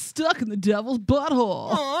when he gets stuck in the devil's butthole?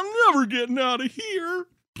 Oh, I'm never getting out of here.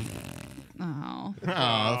 Oh.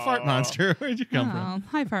 Oh, fart monster. Where'd you come from? Oh,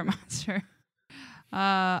 hi, Fart Monster.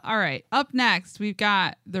 All right. Up next, we've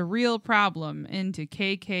got The Real Problem into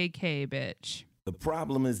KKK, bitch. The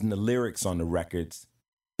problem isn't the lyrics on the records.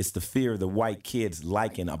 It's the fear of the white kids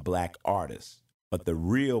liking a black artist. But the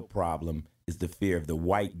real problem is the fear of the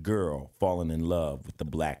white girl falling in love with the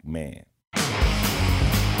black man.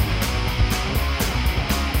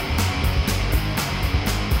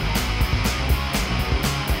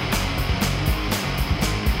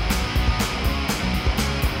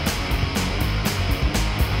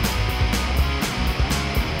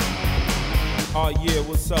 Oh yeah,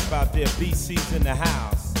 what's up out there? BC's in the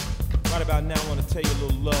house. Right about now, I want to tell you a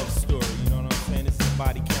little love story. You know what I'm saying? This is a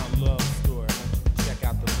body count love story. I want you to check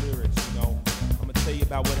out the lyrics. You know, I'm gonna tell you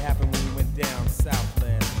about what happened when we went down south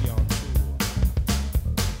last year on tour.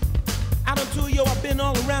 Out on tour, yo, I've been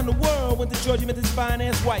all around the world. Went to Georgia, met this fine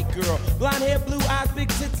ass white girl. Blonde hair, blue eyes, big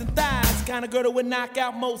tits and thighs. Kind of girl that would knock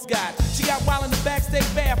out most guys. She got wild in the backstage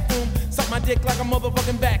bathroom. Sucked my dick like a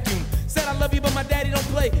motherfucking vacuum. Said I love you, but my daddy don't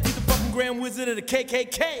play. He's the fucking Grand Wizard of the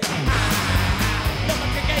KKK. Love my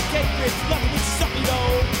KKK bitch, love it when you suck me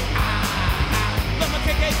though. Love my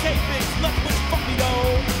KKK bitch, love it when you fuck me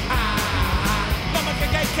though. Love my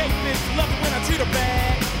KKK bitch, love it when I treat her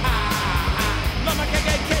bad. Love my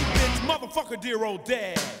KKK bitch, motherfucker, dear old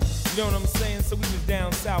dad. You know what I'm saying? So we was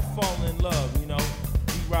down south falling in love, you know.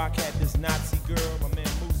 D-Rock had this Nazi girl, my man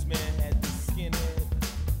Moose Man had this skinhead.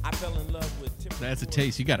 I fell in love with Tim. That's a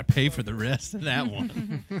taste. You got to pay for the rest of that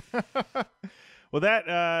one. Well,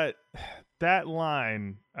 that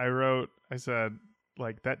line I said,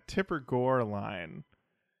 like, that Tipper Gore line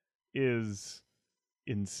is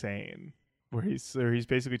insane. Where he's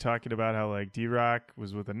basically talking about how, like, D-Rock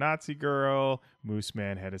was with a Nazi girl, Moose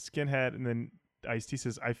Man had a skinhead, and then Ice-T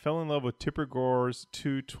says, I fell in love with Tipper Gore's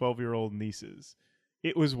 2 12-year-old nieces.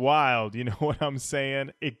 It was wild, you know what I'm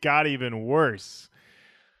saying? It got even worse.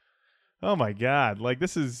 Oh my God. Like,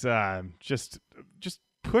 this is just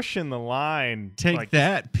pushing the line. Take like,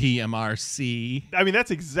 that, PMRC. I mean,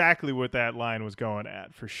 that's exactly what that line was going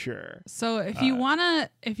at, for sure. So if you wanna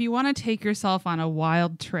take yourself on a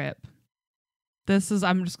wild trip,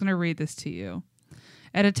 I'm just gonna read this to you.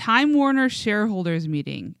 At a Time Warner shareholders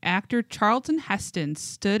meeting, actor Charlton Heston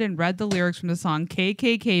stood and read the lyrics from the song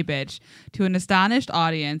KKK Bitch to an astonished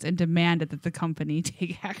audience and demanded that the company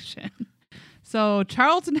take action. So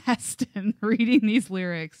Charlton Heston reading these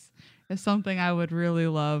lyrics is something I would really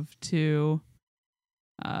love to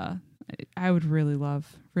I would really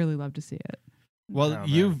love to see it. Well, Oh,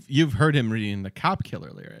 you've heard him reading the Cop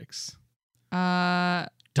Killer lyrics. Uh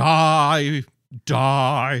Die,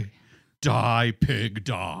 die, die, pig,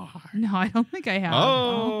 die. no, I don't think I have.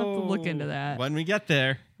 I'll have to look into that. When we get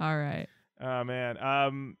there. All right. Oh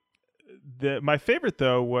man. My favorite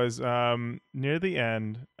though was near the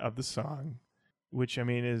end of the song, which I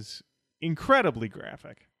mean is incredibly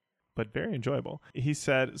graphic, but very enjoyable. He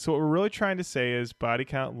said, "So what we're really trying to say is Body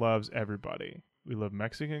Count loves everybody. We love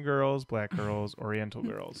Mexican girls, black girls, Oriental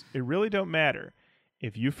girls. It really don't matter.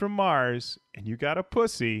 If you from Mars and you got a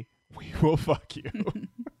pussy, we will fuck you."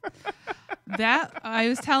 That I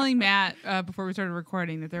was telling Matt before we started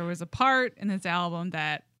recording that there was a part in this album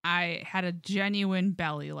that I had a genuine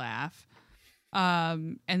belly laugh,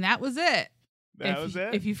 and that was it. That was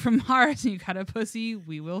it. If you from Mars and you got a pussy,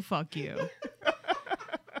 we will fuck you.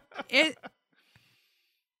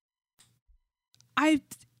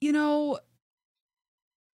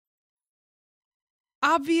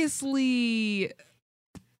 Obviously,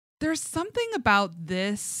 there's something about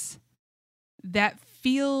this that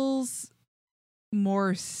feels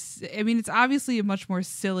more. I mean, it's obviously a much more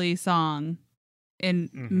silly song in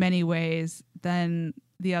many ways than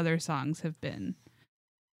the other songs have been.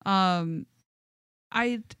 I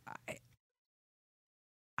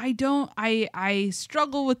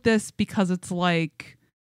struggle with this because it's like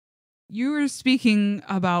you were speaking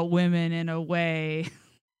about women in a way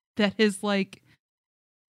that is like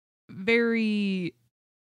very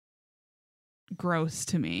gross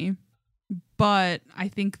to me. But I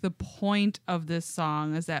think the point of this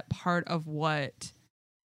song is that part of what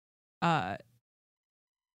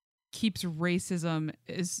keeps racism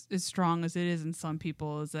as strong as it is in some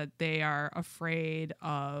people is that they are afraid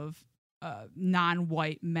of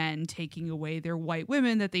non-white men taking away their white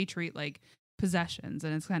women that they treat like possessions,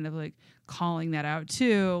 and it's kind of like calling that out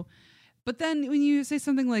too. But then when you say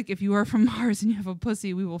something like, if you are from Mars and you have a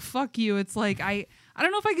pussy, we will fuck you. It's like, I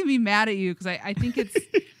don't know if I can be mad at you because I think it's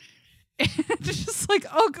it's just like,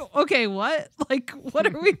 oh, okay, what? Like, what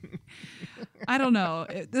are we? I don't know.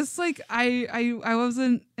 This like, I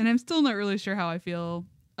wasn't, and I'm still not really sure how I feel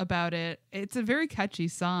about it. It's a very catchy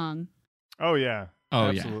song. Oh yeah.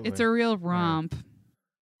 Oh, yeah. Absolutely. It's a real romp.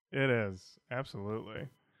 It is. Absolutely.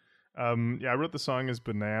 Yeah, I wrote the song as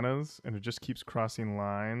bananas, and it just keeps crossing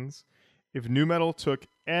lines. If nu metal took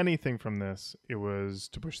anything from this, it was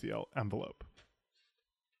to push the envelope.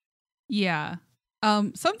 Yeah.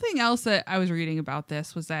 Something else that I was reading about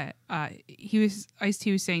this was that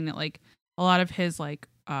Ice-T was saying that like a lot of his like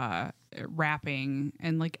rapping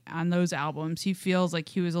and like on those albums, he feels like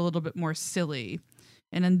he was a little bit more silly.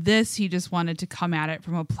 And in this, he just wanted to come at it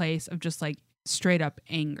from a place of just like straight up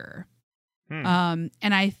anger. And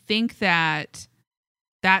I think that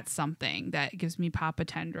that's something that gives me Papa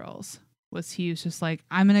Tendrils. He was just like,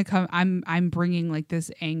 I'm bringing like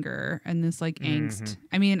this anger and this like angst.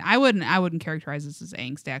 I mean, I wouldn't characterize this as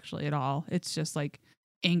angst actually at all. It's just like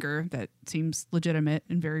anger that seems legitimate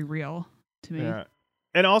and very real to me. Yeah.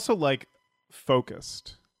 And also like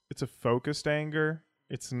focused. It's a focused anger.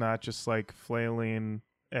 It's not just like flailing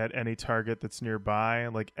at any target that's nearby.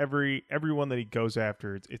 Like everyone that he goes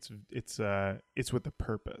after, it's with a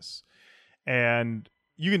purpose. And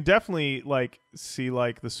you can definitely like see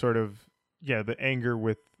like the sort of the anger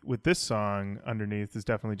with this song underneath is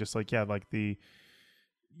definitely just like like the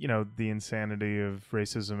the insanity of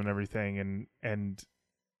racism and everything, and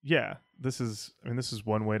this is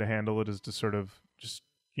one way to handle it is to sort of just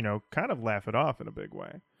kind of laugh it off in a big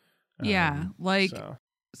way.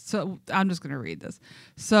 So I'm just going to read this.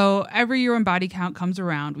 So every year when body count comes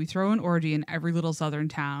around, we throw an orgy in every little southern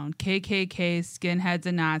town. KKK, skinheads,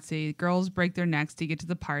 and Nazi. Girls break their necks to get to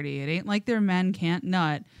the party. It ain't like their men can't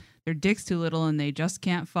nut. Their dick's too little and they just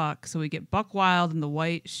can't fuck. So we get buck wild in the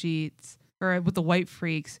white sheets, or with the white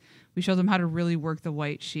freaks. We show them how to really work the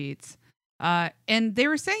white sheets. And they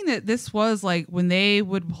were saying that this was like when they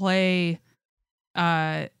would play,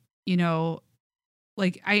 like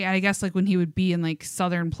I guess like when he would be in like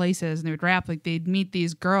southern places and they would rap, like they'd meet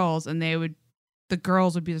these girls and the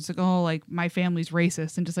girls would be just like, oh, like my family's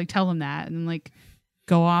racist, and just like tell them that and then like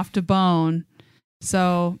go off to bone.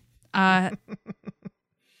 So I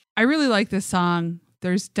really like this song.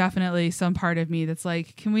 There's definitely some part of me that's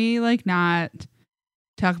like, can we like not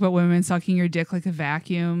talk about women sucking your dick like a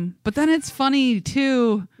vacuum? But then it's funny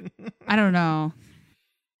too. I don't know.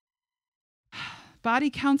 Body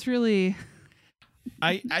count's really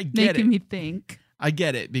I get making it. me think. I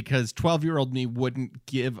get it, because 12-year-old me wouldn't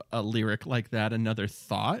give a lyric like that another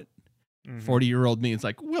thought. 40-year-old me is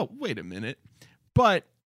like, well, wait a minute. But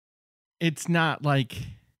it's not like,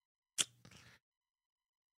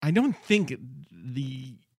 I don't think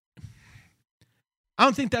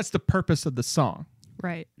that's the purpose of the song.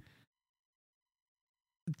 Right.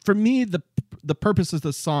 For me, the purpose of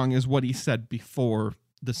the song is what he said before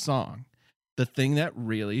the song. The thing that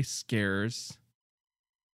really scares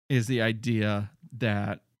is the idea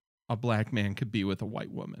that a black man could be with a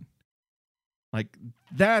white woman. Like,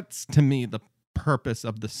 that's to me the purpose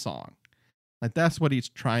of the song. Like, that's what he's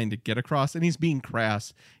trying to get across. And he's being crass.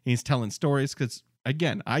 And he's telling stories because,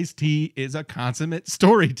 again, Ice-T is a consummate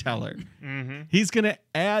storyteller. He's going to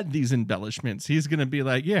add these embellishments. He's going to be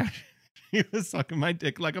like, yeah, he was sucking my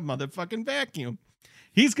dick like a motherfucking vacuum.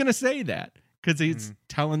 He's going to say that because he's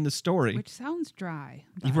telling the story. Which sounds dry.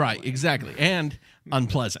 Right, exactly. And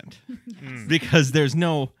unpleasant. Because there's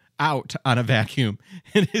no out on a vacuum.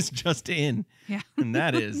 It is just in. Yeah. And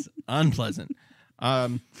that is unpleasant.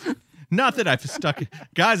 Not that I've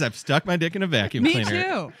stuck my dick in a vacuum Me cleaner.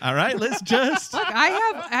 too. All right, let's just. Look,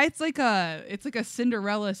 it's like a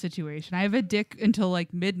Cinderella situation. I have a dick until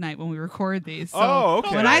like midnight when we record these. So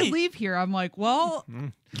okay. when I leave here, I'm like, well,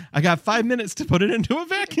 I got 5 minutes to put it into a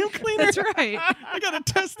vacuum cleaner. that's right. I gotta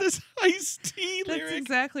test this Ice-T lyric. That's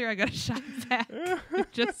exactly where I got a shot back.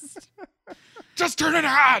 Just turn it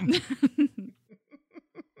on.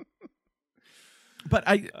 But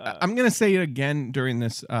I'm going to say it again during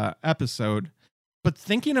this episode, but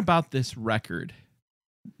thinking about this record,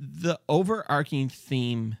 the overarching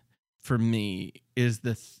theme for me is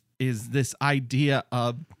this idea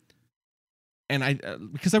of, and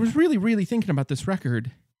because I was really, really thinking about this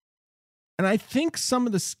record, and I think some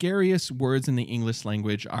of the scariest words in the English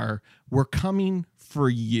language are, we're coming for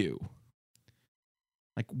you.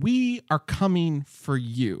 Like, we are coming for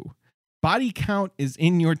you. Body count is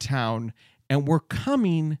in your town. And we're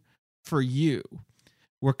coming for you.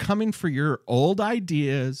 We're coming for your old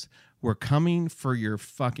ideas. We're coming for your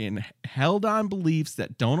fucking held on beliefs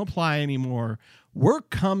that don't apply anymore. We're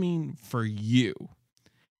coming for you.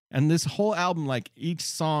 And this whole album, like each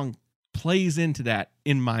song plays into that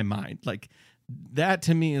in my mind. Like that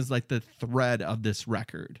to me is like the thread of this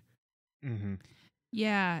record. Mm-hmm.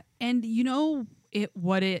 Yeah. And you know it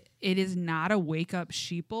is not a wake up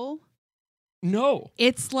sheeple. No.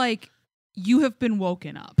 It's like you have been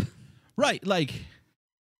woken up. Right. Like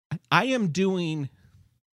I am doing.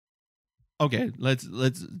 Okay, let's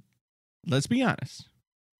be honest.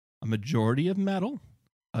 A majority of metal,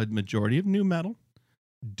 a majority of new metal,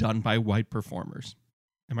 done by white performers.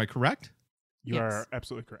 Am I correct? You Yes. are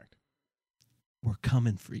absolutely correct. We're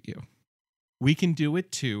coming for you. We can do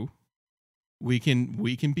it too. We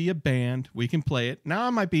can be a band. We can play it. Now I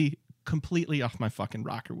might be completely off my fucking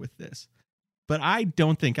rocker with this, but I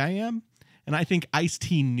don't think I am, and I think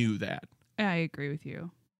Ice-T knew that. I agree with you.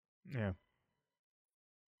 Yeah.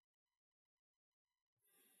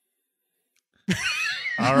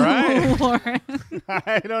 All right. Lauren.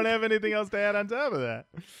 I don't have anything else to add on top of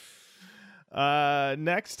that.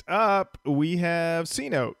 Next up, we have C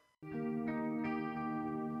Note.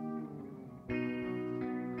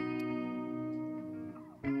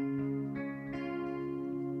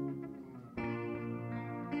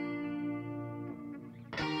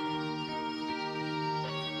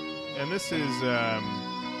 And this is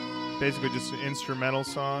basically just an instrumental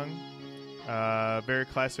song. Very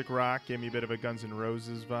classic rock. Gave me a bit of a Guns N'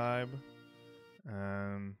 Roses vibe.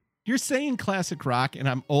 You're saying classic rock, and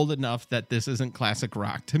I'm old enough that this isn't classic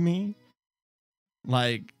rock to me.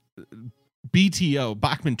 Like BTO,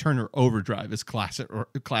 Bachman Turner Overdrive is classic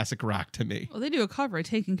rock to me. Well, they do a cover of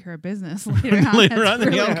Taking Care of Business later on. Later That's on,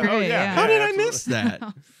 really yeah. great. Oh, yeah. How did I absolutely. miss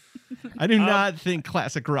that? I do not think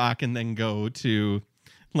classic rock and then go to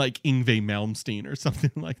like Yngwie Malmsteen or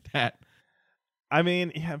something like that. I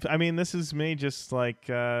mean, yeah, this is me just like,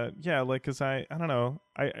 because I don't know.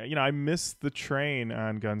 I missed the train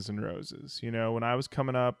on Guns N' Roses. You know, when I was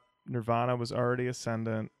coming up, Nirvana was already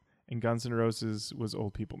ascendant, and Guns N' Roses was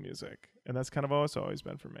old people music. And that's kind of always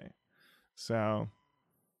been for me. So,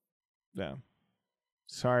 yeah.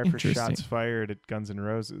 Sorry for Interesting. shots fired at Guns N'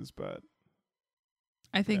 Roses, but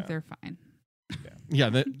I think Yeah. they're fine. Yeah,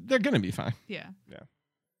 they're going to be fine. Yeah.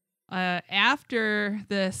 Yeah. After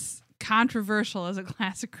this controversial as a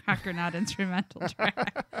classic rock or not instrumental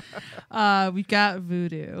track, we got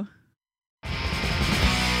Voodoo.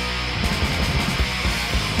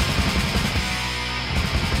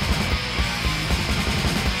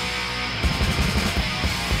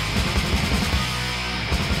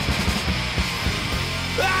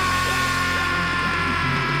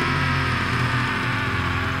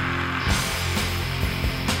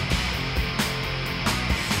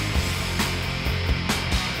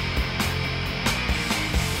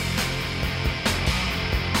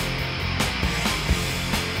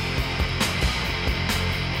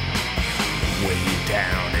 Way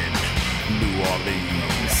down in New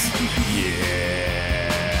Orleans. Yeah.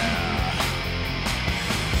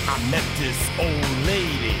 I met this old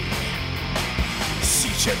lady. She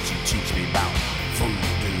said she teach me about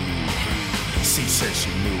voodoo. She said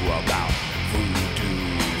she knew about voodoo.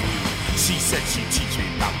 She said she teach me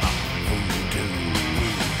about voodoo.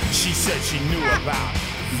 She said she knew about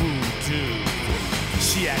voodoo.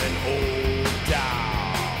 She had an old doll.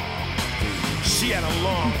 She had a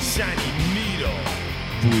long, shiny needle.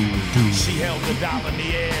 She held the doll in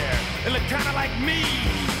the air and looked kind of like me.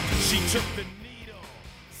 She took the needle,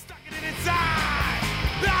 stuck it in its eye.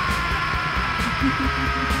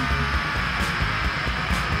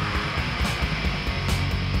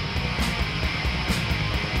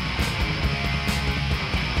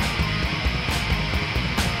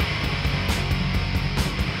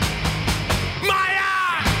 My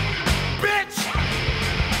eye, bitch!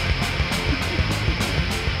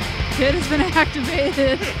 Kid has been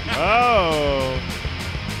activated. oh.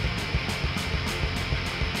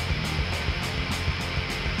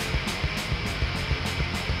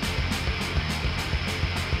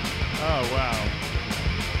 Oh, wow.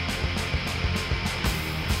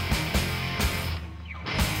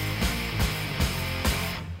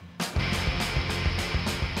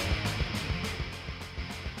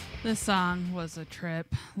 This song was a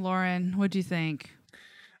trip. Lauren, what'd you think?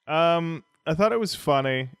 I thought it was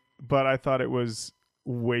funny, but I thought it was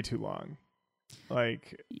way too long.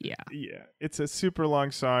 Like, Yeah. yeah, it's a super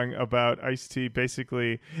long song about Ice-T.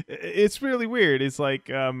 Basically, it's really weird. It's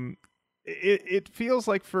like, it feels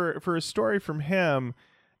like for a story from him,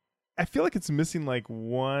 I feel like it's missing like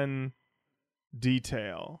one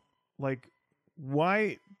detail. Like,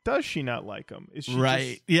 why does she not like him? Is she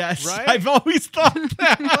Right. just- Yes. right? I've always thought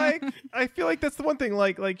that. like I feel like that's the one thing.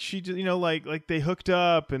 Like she, like they hooked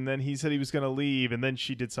up, and then he said he was gonna leave, and then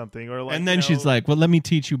she did something, or like, and then she's like, "Well, let me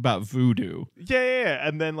teach you about voodoo." yeah,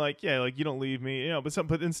 and then like you don't leave me,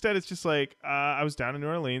 but instead it's just like I was down in New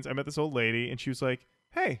Orleans, I met this old lady, and she was like,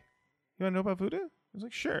 "Hey, you want to know about voodoo?" I was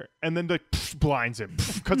like, "Sure," and then like blinds him,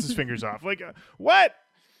 cuts his fingers off, like what?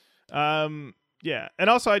 Yeah, and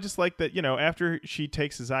also I just like that after she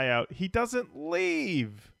takes his eye out, he doesn't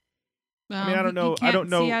leave. I mean, I don't know. I don't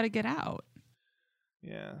know. See how to get out.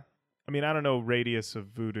 Yeah, I mean, I don't know radius of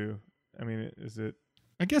voodoo. I mean, is it?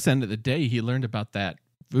 I guess end of the day, he learned about that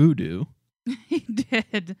voodoo. He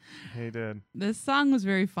did. He did. This song was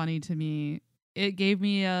very funny to me. It gave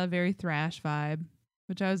me a very thrash vibe,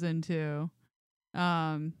 which I was into.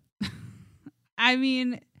 I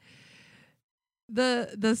mean,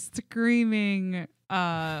 the screaming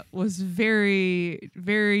was very,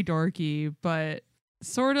 very dorky, but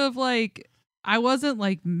sort of like I wasn't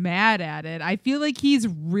like mad at it. I feel like he's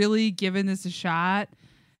really given this a shot.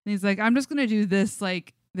 And he's like, I'm just gonna do this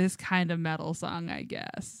kind of metal song, I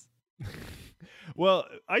guess. Well,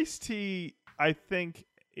 Ice-T, I think,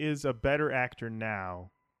 is a better actor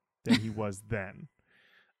now than he was then.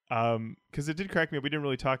 Because it did crack me up. We didn't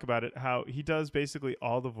really talk about it. How he does basically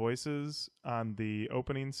all the voices on the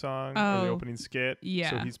opening song or the opening skit. Yeah.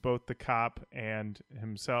 So he's both the cop and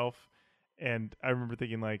himself. And I remember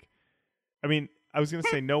thinking, like, I mean, I was gonna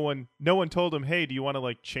say no one told him, hey, do you want to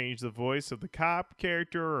like change the voice of the cop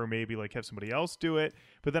character or maybe like have somebody else do it?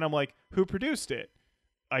 But then I'm like, who produced it?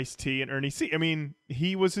 Ice-T and Ernie C. I mean,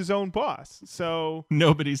 he was his own boss. So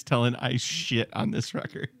Nobody's telling Ice shit on this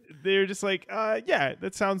record. they're just like, yeah,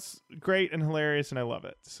 that sounds great and hilarious, and I love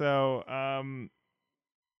it. So,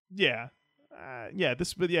 yeah,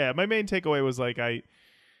 my main takeaway was like,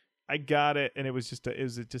 I got it, and it was just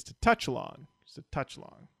a touch long,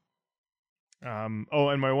 Oh,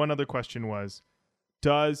 and my one other question was,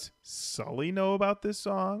 does Sully know about this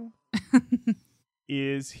song?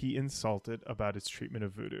 Is he insulted about its treatment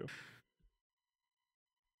of voodoo?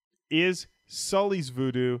 Is Sully's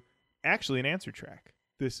voodoo actually an answer track?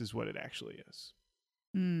 This is what it actually is.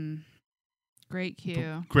 Great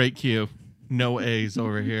cue. Great cue. No A's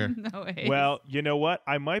over here. No way. Well, you know what?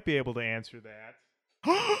 I might be able to answer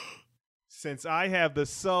that. Since I have the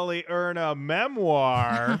Sully Erna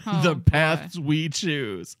memoir. The boy. Paths We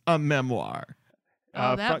Choose, a memoir.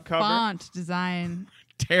 Oh, that front cover. font design.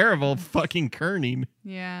 Terrible fucking kerning.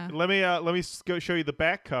 Yeah. Let me go show you the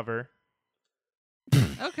back cover.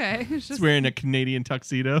 Okay. It's He's just wearing a Canadian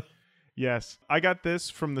tuxedo. Yes. I got this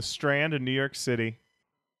from the Strand in New York City.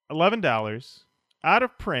 $11. Out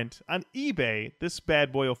of print on eBay, this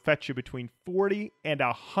bad boy will fetch you between $40 and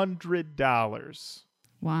 $100.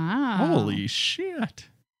 wow. Holy shit.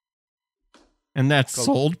 And that's Go-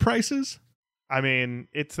 sold prices? I mean,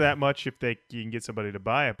 it's that much if you can get somebody to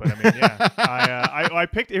buy it. But I mean, yeah, I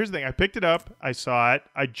picked. Here's the thing: I picked it up, I saw it,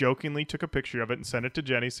 I jokingly took a picture of it and sent it to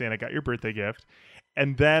Jenny, saying I got your birthday gift.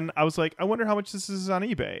 And then I was like, I wonder how much this is on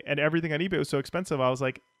eBay. And everything on eBay was so expensive. I was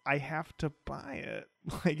like, I have to buy it.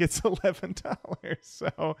 Like it's $11.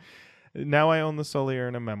 So now I own the Sully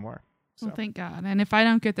Erna memoir. So. Well, thank God. And if I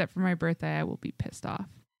don't get that for my birthday, I will be pissed off.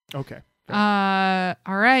 Okay. All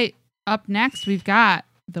right. Up next, we've got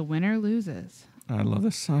The Winner Loses. I love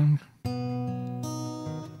this song.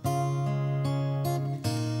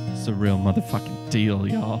 It's a real motherfucking deal,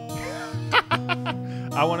 y'all.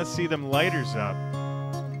 I want to see them lighters up.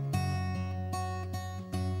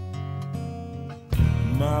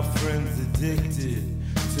 My friend's addicted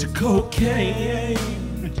to Cocaine.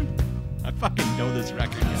 I fucking know this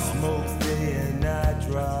record, y'all. smokes day and night,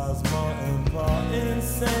 drives more and more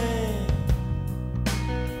insane.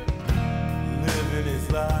 Living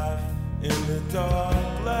his life in the dark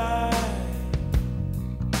light.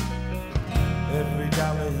 Every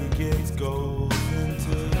dollar he gets goes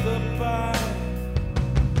into the pie.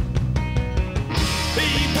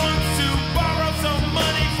 He wants to borrow some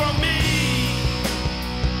money from me.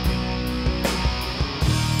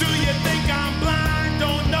 Do you think I'm blind?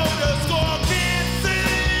 Don't know the score, can't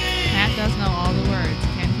see. Matt does know all the words.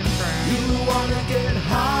 Can confirm. You wanna get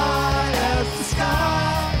high as the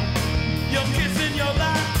sky. You're kissing your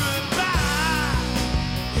life goodbye.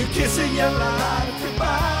 You're kissing your life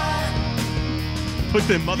goodbye. Put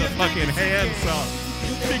them motherfucking hands up.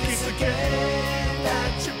 You think it's a game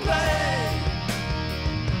that you play,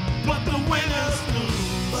 But the winners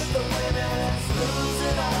lose. but the winners lose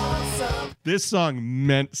it all some. This song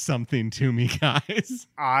meant something to me, guys.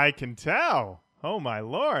 I can tell. Oh my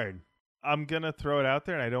Lord. I'm going to throw it out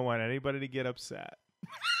there and I don't want anybody to get upset.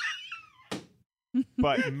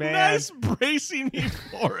 But man, Nice bracing me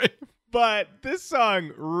for it. but this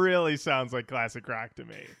song really sounds like classic rock to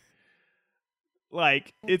me.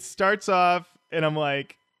 Like, it starts off, and I'm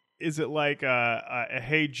like, is it like a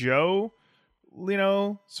Hey Joe,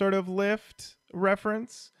 sort of lift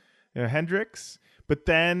reference, Hendrix? But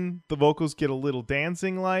then the vocals get a little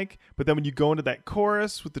dancing like. But then when you go into that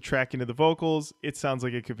chorus with the tracking of the vocals, it sounds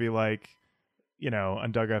like it could be like,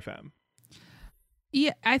 on Doug FM.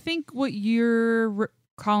 Yeah, I think what you're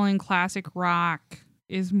calling classic rock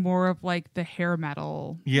is more of like the hair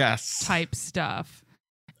metal Yes. type stuff.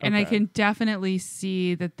 And I Okay. can definitely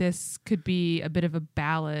see that this could be a bit of a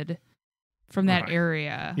ballad from that Right.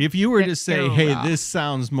 area. If you were That to say, era hey, rock. this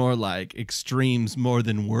sounds more like extremes more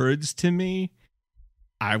than words to me,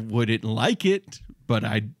 I wouldn't like it, but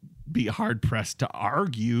I'd be hard pressed to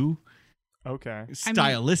argue Okay.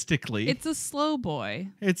 stylistically. It's a slow boy.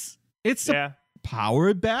 It's a Yeah.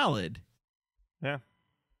 power ballad. Yeah.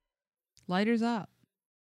 Lighters up.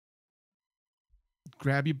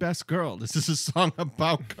 Grab your best girl. This is a song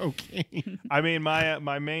about cocaine. I mean,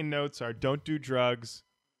 my main notes are don't do drugs,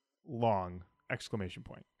 long, exclamation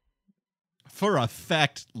point. For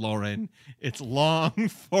effect, Lauren. It's long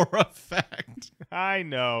for effect. I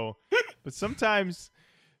know. But sometimes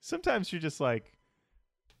you're just like,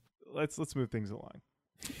 let's move things along.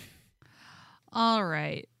 All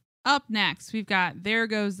right. Up next, we've got There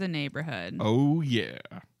Goes the Neighborhood. Oh, yeah.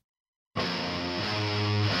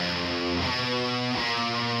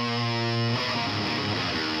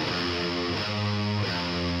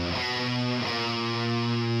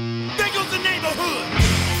 There goes the neighborhood.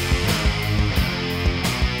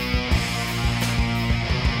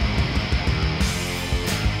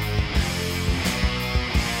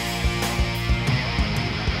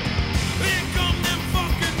 Here come them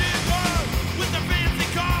fucking niggas with the fancy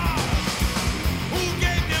cars. Who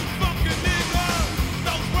gave them fucking niggas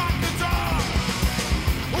those rock guitars?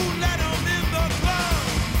 Who let them in the club?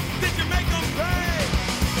 Did you make them pay?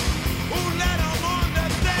 Who let them on the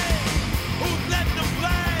stage? Who's letting them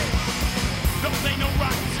play? Don't they know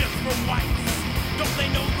rock just for whites? Don't they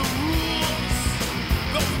know the rules?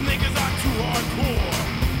 Those niggas are too hardcore.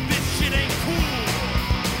 This shit ain't cool.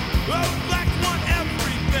 Those blacks want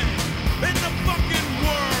everything in the fucking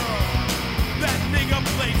world. That nigga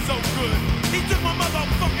plays so good. He took my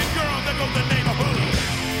motherfucking girl. There goes the neighborhood.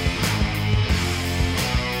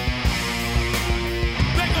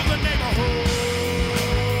 There goes the neighborhood.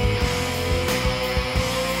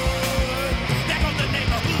 There goes the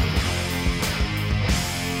neighborhood.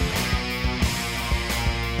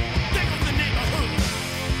 There goes the neighborhood.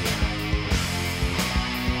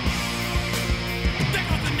 There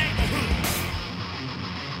goes the neighborhood.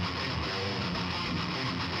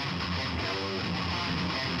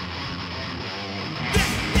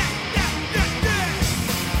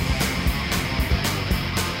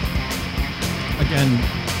 Again,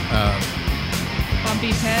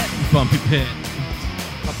 Bumpy Pit. bumpy pit,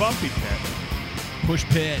 A bumpy pit. push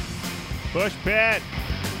pit. Push pit.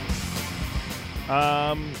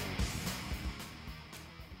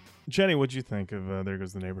 Jenny, what'd you think of There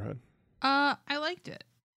Goes the Neighborhood? I liked it.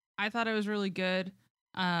 I thought it was really good.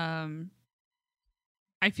 I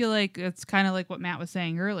feel like it's kind of like what Matt was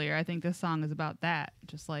saying earlier. I think this song is about that.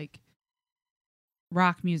 Just like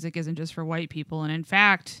rock music isn't just for white people. And in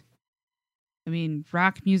fact, I mean,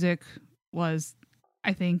 rock music was,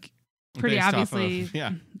 I think, pretty Based off obviously of-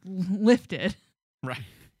 yeah. lifted Right.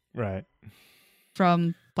 Right.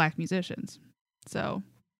 from black musicians. So,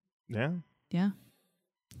 Yeah. yeah.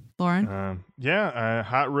 Lauren?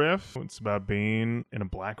 Hot riff. It's about being in a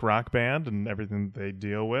black rock band and everything they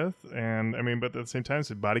deal with. And I mean, but at the same time,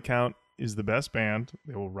 Body Count is the best band.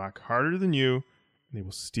 They will rock harder than you, and they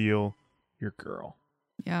will steal your girl.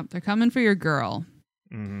 Yeah, they're coming for your girl.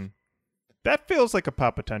 Mm-hmm. That feels like a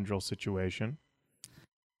Papa Tendril situation.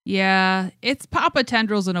 Yeah, it's Papa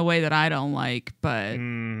Tendrils in a way that I don't like, but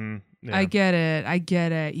Yeah. I get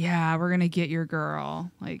it. Yeah, we're gonna get your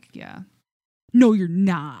girl. Like, yeah. No, you're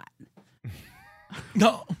not.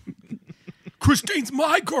 No. Christine's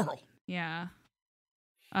my girl. Yeah.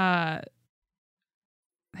 Yeah,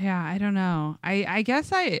 I don't know. I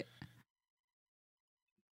guess I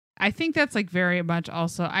think that's like very much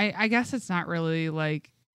also I guess it's not really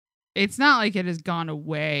like it's not like it has gone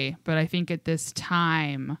away, but I think at this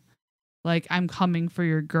time, like I'm coming for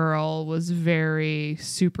your girl was very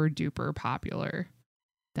super duper popular.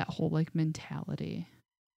 That whole like mentality.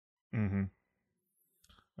 Mm-hmm.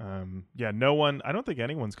 No one. I don't think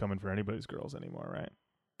anyone's coming for anybody's girls anymore, right?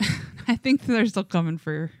 I think they're still coming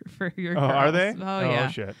for your Oh, girls. are they? Oh, yeah.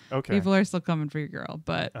 Shit. Okay. People are still coming for your girl,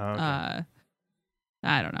 but Oh, okay.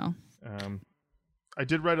 I don't know. I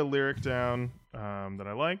did write a lyric down that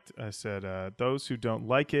I liked. I said, "Those who don't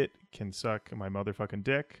like it can suck my motherfucking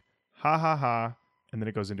dick." Ha ha ha. And then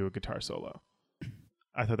it goes into a guitar solo.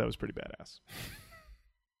 I thought that was pretty badass.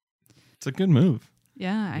 It's a good move.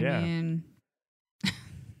 Yeah, Yeah. I mean,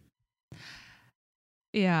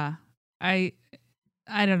 yeah, I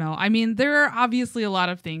don't know. I mean, there are obviously a lot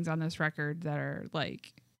of things on this record that are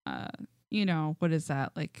like, what is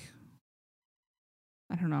that? Like,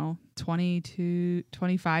 I don't know, 20 to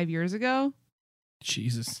 25 years ago.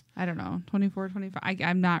 Jesus. I don't know, 24, 25.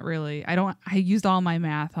 I'm not really. I used all my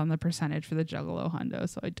math on the percentage for the Juggalo Hundo,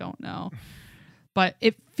 so I don't know. But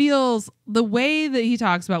it feels, the way that he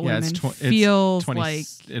talks about women feels like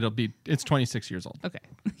it's 26 years old. okay.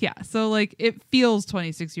 Yeah. So like it feels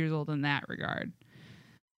 26 years old in that regard.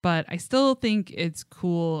 But I still think it's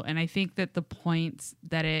cool. And I think that the points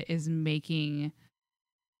that it is making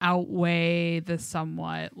outweigh the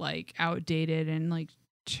somewhat like outdated and like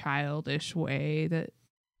childish way that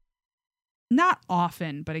not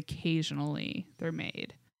often, but occasionally they're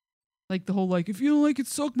made. Like the whole like, if you don't like it,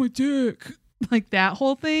 suck my dick. Like that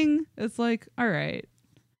whole thing. It's like, all right.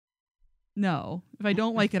 No. If I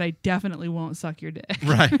don't like it, I definitely won't suck your dick.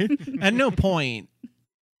 Right. At no point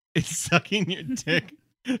is sucking your dick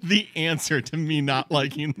the answer to me not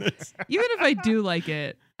liking this. Even if I do like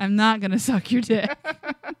it, I'm not going to suck your dick.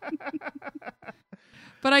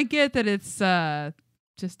 But I get that it's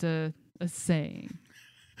just a saying.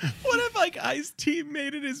 What if like Ice-T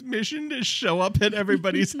made it his mission to show up at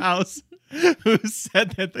everybody's house who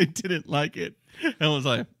said that they didn't like it and was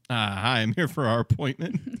like, hi, I'm here for our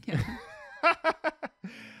appointment.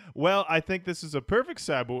 Well, I think this is a perfect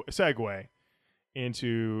segue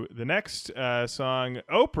into the next song,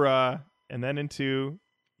 Oprah, and then into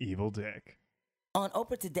Evil Dick. On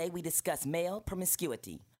Oprah Today, we discuss male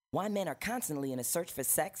promiscuity, why men are constantly in a search for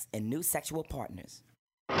sex and new sexual partners.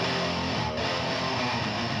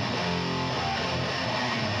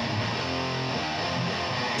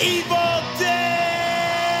 Evil Dick!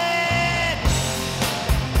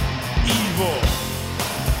 Evil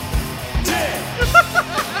Dick!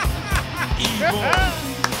 Evil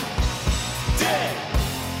Dick!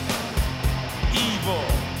 Evil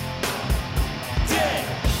Dick!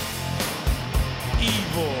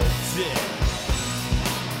 Evil Dick!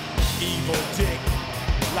 Evil Dick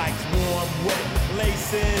likes warm, wet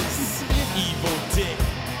places. Evil Dick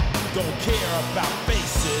don't care about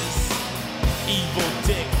faces. Evil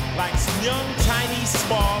Dick likes young, tiny,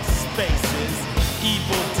 small spaces.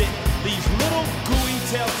 Evil Dick leaves little gooey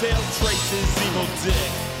telltale traces. Evil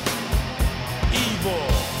Dick. Evil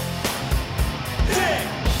Dick.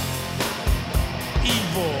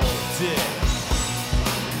 Evil Dick.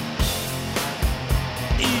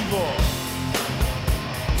 Evil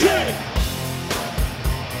Dick.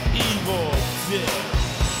 Evil Dick.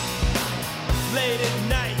 Late at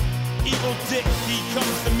night, Evil Dick, he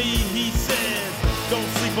comes to me, he says, don't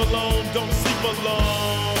sleep alone, don't sleep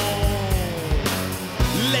alone.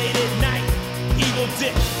 Late at night, Evil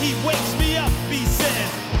Dick, he wakes me up, he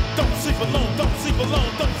says, don't sleep alone, don't sleep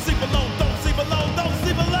alone, don't sleep alone, don't sleep alone, don't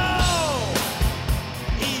sleep alone.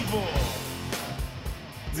 Evil.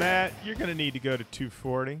 Matt, you're going to need to go to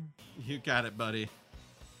 240. You got it, buddy.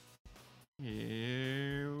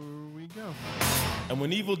 Here we go. And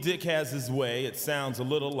when Evil Dick has his way, it sounds a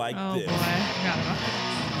little like Oh this. boy. I forgot about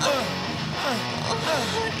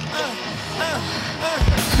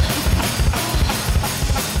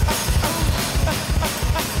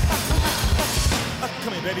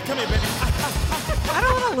Come here, baby, come here, baby. I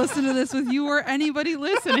don't want to listen to this with you or anybody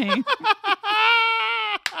listening.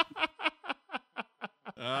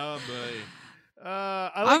 Oh, boy.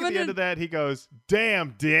 I like at the end of that, he goes,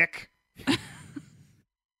 damn, Dick.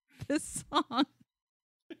 This song.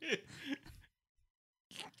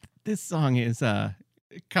 This song is,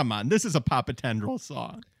 come on, this is a Papa Tendril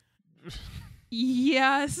song.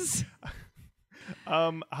 Yes.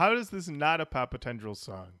 How is this not a Papa Tendril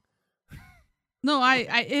song? No,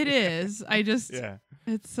 it is. I just, Yeah.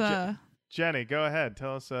 it's, Jenny, go ahead.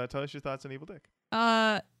 Tell us your thoughts on Evil Dick.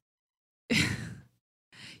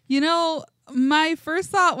 My first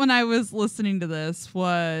thought when I was listening to this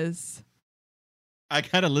was, I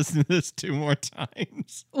gotta listen to this 2 more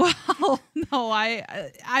times. well, no,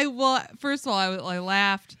 well, first of all, I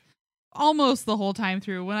laughed almost the whole time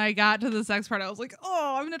through. When I got to the sex part, I was like,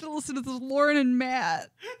 oh, I'm gonna have to listen to this Lauren and Matt.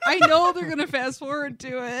 I know they're gonna fast forward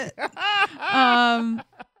to it. And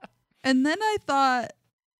then I thought,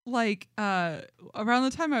 like, around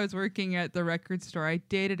the time I was working at the record store, I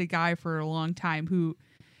dated a guy for a long time who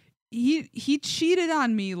he cheated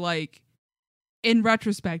on me like in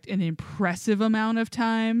retrospect, an impressive amount of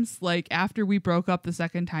times. Like after we broke up the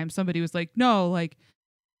second time, somebody was like, no, like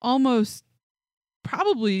almost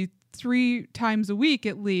probably 3 times a week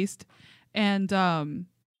at least. And,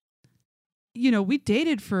 we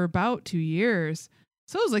dated for about 2 years.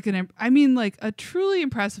 So it was like like a truly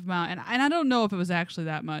impressive amount. And I don't know if it was actually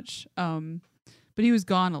that much. But he was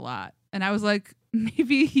gone a lot. And I was like,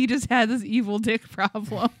 maybe he just had this evil dick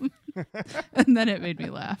problem. And then it made me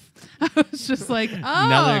laugh. I was just like, oh.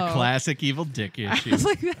 Another classic evil dick I issue. was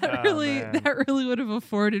like, that man. really would have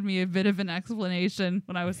afforded me a bit of an explanation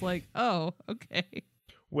when I was like, oh, okay.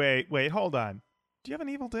 Wait, hold on. Do you have an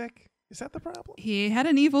evil dick? Is that the problem? He had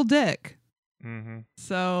an evil dick. Mm-hmm.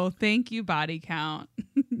 So thank you, body count.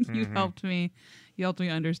 You helped me. You helped me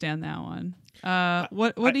understand that one.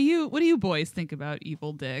 What do you boys think about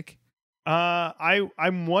evil dick?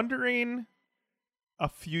 I'm wondering a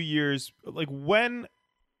few years, like when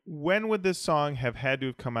would this song have had to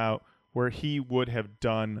have come out where he would have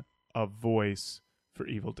done a voice for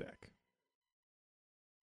Evil Dick?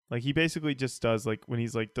 Like he basically just does, like when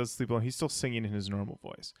he's like does Sleep Alone, he's still singing in his normal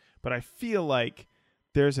voice. But I feel like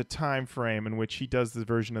there's a time frame in which he does this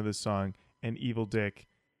version of this song and Evil Dick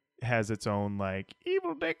has its own like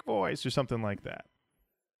Evil Dick voice or something like that.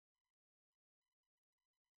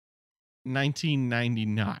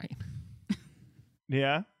 1999.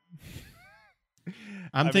 Yeah.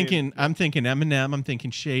 I'm thinking Eminem. I'm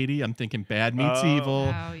thinking Shady. I'm thinking Bad Meets Oh.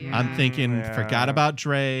 Evil. Oh, yeah. I'm thinking Yeah. Forgot About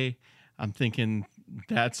Dre. I'm thinking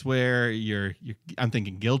that's where you're. I'm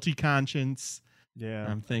thinking Guilty Conscience. Yeah. I'm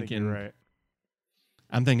I think thinking- you're right.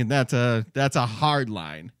 I'm thinking that's a hard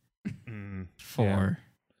line Mm. for.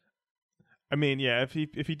 I mean, yeah, if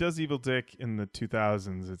he does Evil Dick in the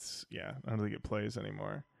 2000s, it's I don't think it plays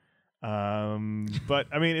anymore. But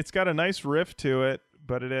I mean, it's got a nice riff to it,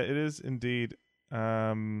 but it is indeed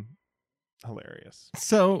hilarious.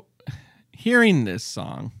 So, hearing this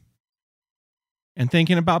song and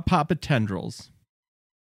thinking about Papa Tendrils,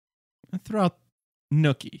 I throw out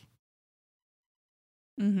Nookie.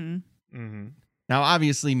 Mm-hmm. Mm-hmm. Now,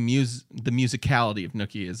 obviously, the musicality of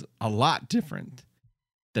Nookie is a lot different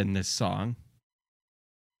than this song,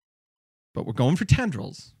 but we're going for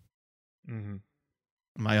Tendrils. Mm-hmm.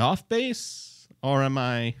 Am I off base or am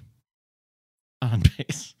I on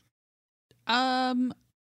base? The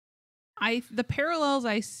parallels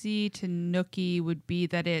I see to Nookie would be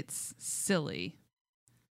that it's silly.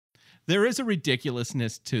 There is a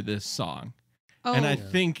ridiculousness to this song, Oh, and I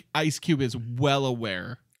think Ice Cube is well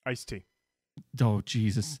aware. Ice-T. Oh,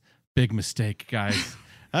 Jesus. Big mistake, guys.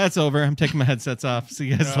 That's over. I'm taking my headsets off. See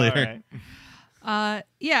you guys later. All right.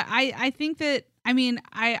 I think that,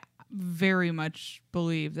 I very much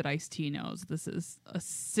believe that Ice-T knows this is a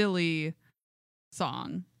silly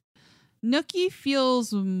song. Nookie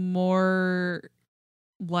feels more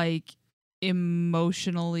like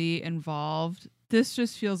emotionally involved. This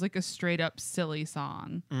just feels like a straight up silly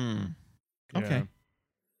song. Mm. Yeah. Okay.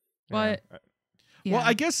 But yeah. Well,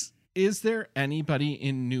 I guess, is there anybody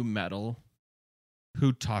in nu metal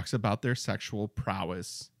who talks about their sexual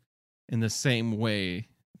prowess in the same way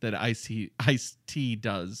that Ice-T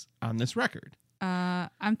does on this record?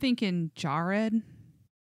 I'm thinking Jared,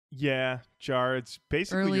 Yeah, Jared's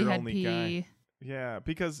basically early your head only P. guy. Yeah,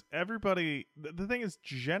 because everybody. The thing is,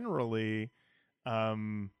 generally, most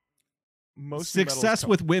nu metal Success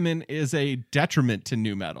with women is a detriment to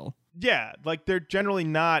nu metal. Yeah, like they're generally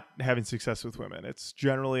not having success with women. It's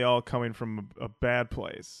generally all coming from a bad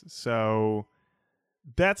place. So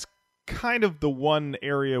that's kind of the one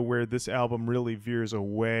area where this album really veers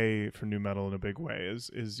away from nu metal in a big way is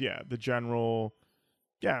the general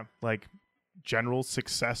general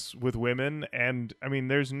success with women. And I mean,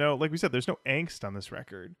 there's no, like we said, there's no angst on this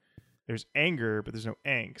record. There's anger, but there's no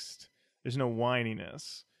angst. There's no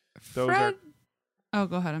whininess. Fred. Oh,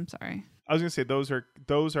 go ahead. I'm sorry. I was gonna say those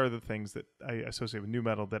are the things that I associate with nu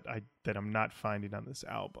metal that I'm not finding on this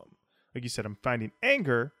album. Like you said, I'm finding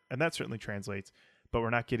anger, and that certainly translates, but we're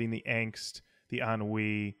not getting the angst, the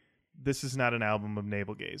ennui. This is not an album of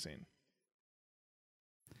navel gazing.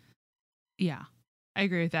 Yeah, I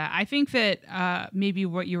agree with that. I think that maybe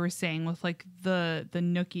what you were saying with like the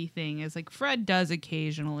Nookie thing is like Fred does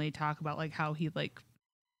occasionally talk about like how he like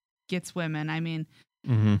gets women. I mean,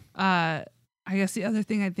 Mm-hmm. I guess the other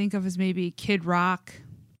thing I think of is maybe Kid Rock,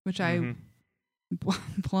 which Mhm. I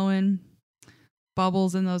blowing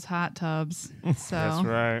bubbles in those hot tubs. So That's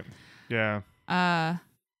right. Yeah.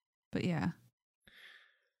 but yeah.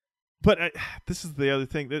 But this is the other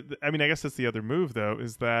thing. I mean, I guess that's the other move, though,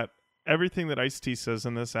 is that everything that Ice-T says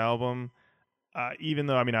in this album, even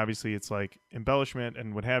though, I mean, obviously it's like embellishment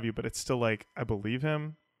and what have you, but it's still like, I believe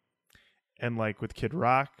him. And like with Kid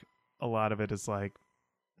Rock, a lot of it is like,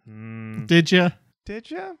 Did you?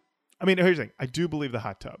 did ya? I mean, here's the thing. I do believe the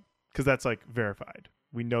hot tub because that's like verified.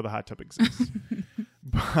 We know the hot tub exists.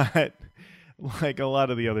 But like a lot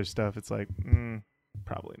of the other stuff, it's like,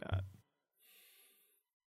 probably not.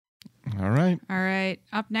 All right. All right.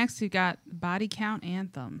 Up next, we got Body Count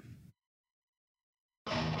Anthem.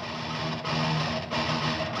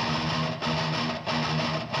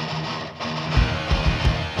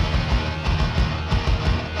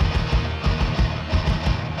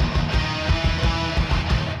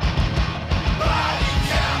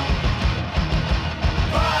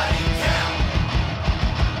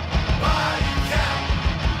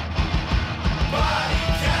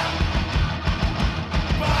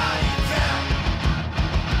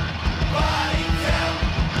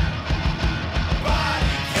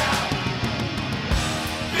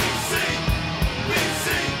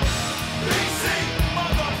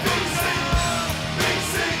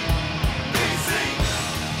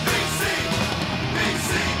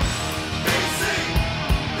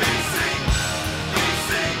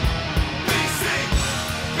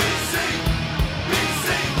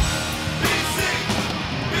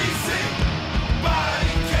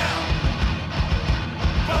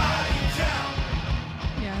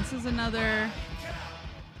 Yeah, this is another.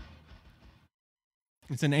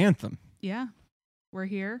 It's an anthem. Yeah, we're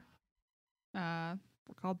here. We're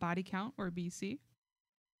called Body Count or BC.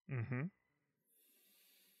 Mm-hmm.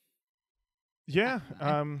 Yeah.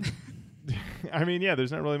 I mean, yeah,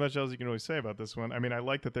 there's not really much else you can really say about this one. I mean, I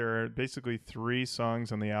like that there are basically 3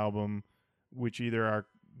 songs on the album, which either are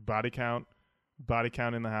Body Count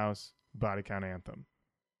in the House, Body Count Anthem.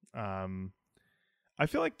 I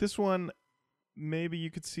feel like this one, maybe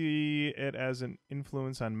you could see it as an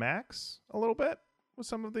influence on Max a little bit with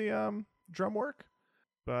some of the drum work.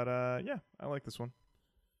 But yeah, I like this one.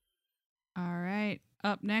 All right.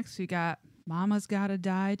 Up next, we got Mama's Gotta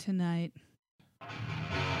Die Tonight.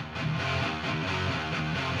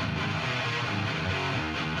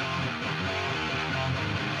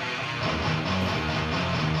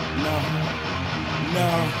 No.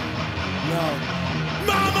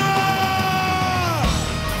 Mama!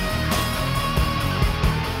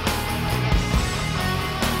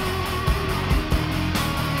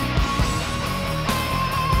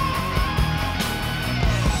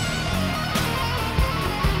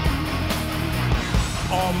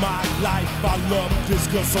 All my life I loved this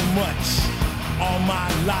girl so much. All my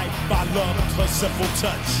life I loved her simple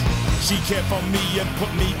touch. She cared for me and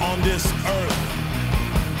put me on this earth.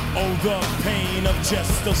 Oh, the pain of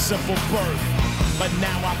just a simple birth. But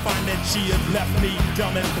now I find that she had left me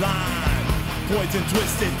dumb and blind, poison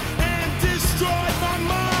twisted and destroyed my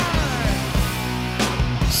mind.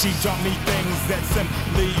 She taught me things that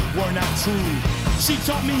simply were not true. She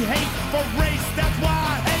taught me hate for race, that's why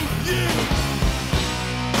I hate you.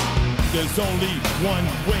 There's only one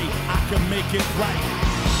way I can make it right.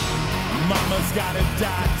 Mama's gotta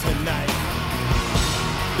die tonight.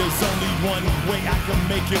 There's only one way I can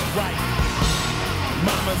make it right.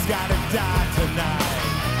 Mama's gotta die tonight.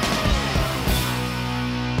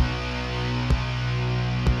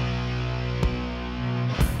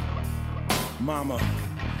 Mama,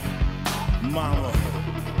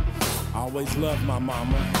 I always loved my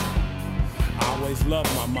mama. I always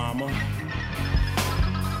loved my mama.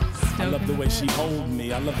 I love the way she hold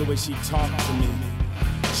me. I love the way she talked to me.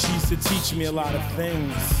 She used to teach me a lot of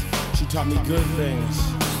things. She taught me good things.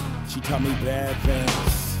 She taught me bad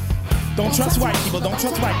things. Don't trust white people. Don't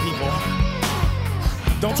trust white people.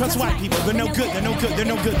 Don't trust white people. They're no good. They're no good. They're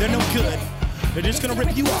no good. They're no good. They're just gonna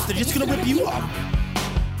rip you off. They're just gonna rip you off.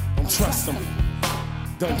 Don't trust them.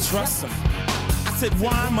 Don't trust them. I said,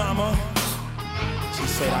 why, Mama? She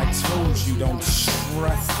said, I told you don't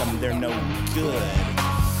trust them. They're no good.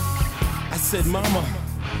 I said, Mama,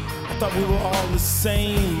 I thought we were all the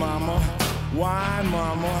same, Mama. Why,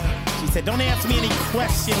 Mama? She said, don't ask me any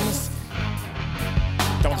questions.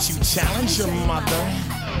 Don't you challenge your mother,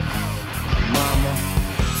 Mama.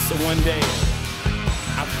 So one day,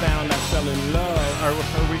 I found I fell in love. Are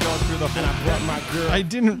we going through the whole And I brought my girl. I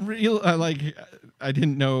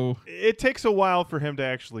didn't know. It takes a while for him to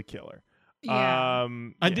actually kill her. Yeah.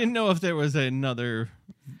 I didn't know if there was another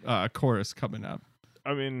chorus coming up.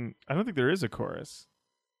 I mean, I don't think there is a chorus.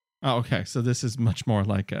 Oh, okay. So this is much more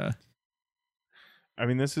like a. I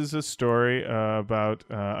mean, this is a story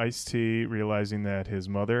about Ice-T realizing that his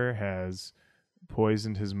mother has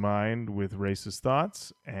poisoned his mind with racist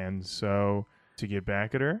thoughts. And so to get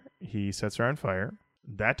back at her, he sets her on fire.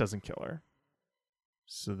 That doesn't kill her.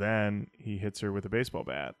 So then he hits her with a baseball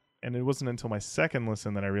bat. And it wasn't until my second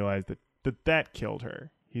listen that I realized that killed her.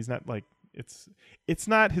 He's not like it's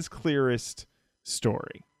not his clearest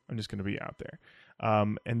story. I'm just going to be out there.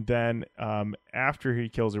 And then after he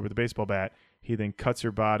kills her with a baseball bat, he then cuts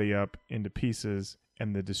her body up into pieces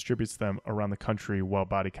and then distributes them around the country while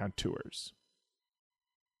Body Count tours.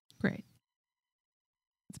 Great.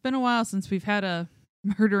 It's been a while since we've had a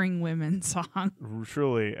murdering women song.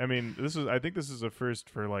 Truly, I mean, I think this is a first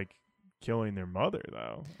for like killing their mother,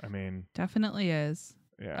 though. I mean, Definitely is.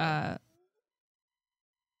 yeah,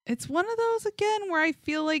 It's one of those again where I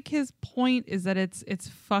feel like his point is that it's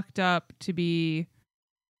fucked up to be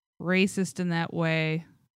racist in that way,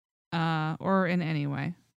 or in any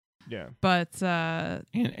way. yeah. But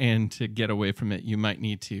And to get away from it, you might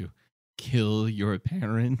need to kill your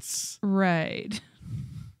parents. right,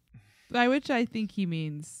 by which I think he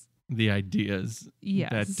means The ideas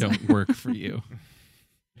yes. that don't work for you.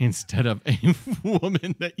 Instead of a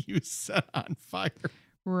woman that you set on fire.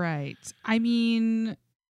 Right. I mean,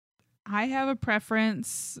 I have a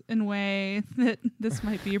preference in way that this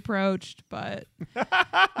might be approached, but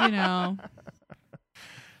you know,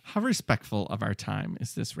 How respectful of our time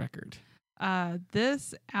is this record?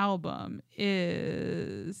 this album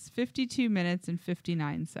is 52 minutes and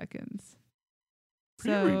 59 seconds.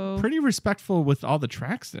 Pretty respectful with all the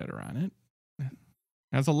tracks that are on it.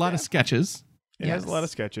 Has a lot of sketches. It has a lot of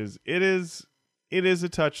sketches. It is a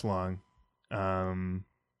touch long.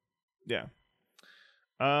 Yeah.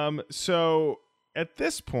 So at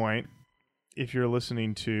this point, if you're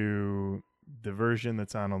listening to the version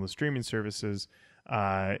that's on all the streaming services,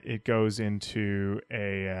 it goes into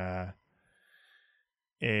a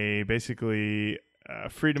basically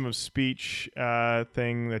freedom of speech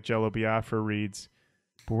thing that Jello Biafra reads.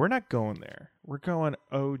 But we're not going there. We're going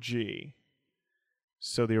OG.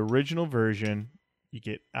 So the original version, you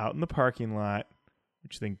get out in the parking lot,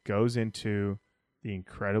 which then goes into the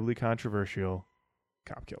incredibly controversial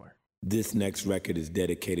Cop Killer. This next record is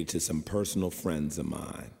dedicated to some personal friends of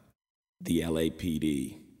mine, the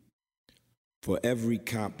LAPD. For every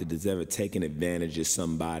cop that has ever taken advantage of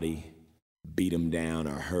somebody, beat them down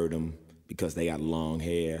or hurt them because they got long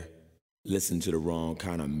hair, listened to the wrong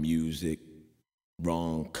kind of music,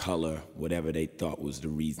 wrong color, whatever they thought was the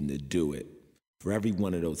reason to do it. For every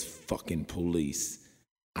one of those fucking police,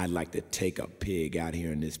 I'd like to take a pig out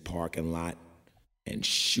here in this parking lot and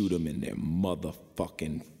shoot them in their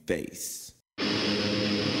motherfucking face.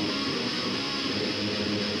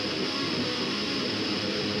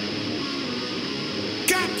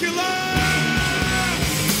 Cop Killer!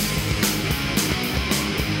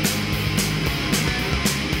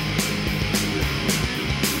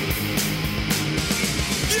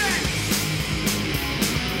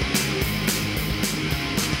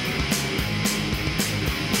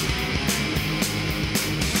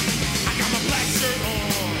 I got my black shirt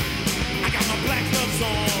on. I got my black gloves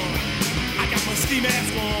on. I got my ski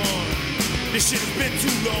mask on. This shit has been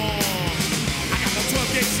too long. I got my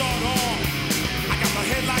 12 gauge shot on. I got my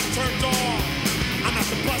headlight turned on. I'm out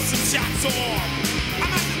to bust some shots off.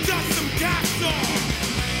 I'm out to dust some cops off.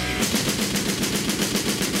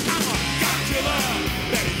 I'm a cop killer,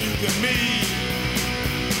 better you than me.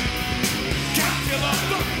 Cop killer,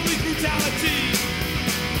 fuck police brutality.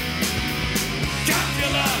 Cop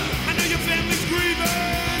killer, I know your family's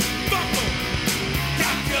grieving. Fuck 'em.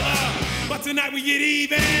 Cop killer, but tonight we get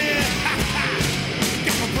even.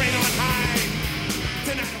 Got my brain on high.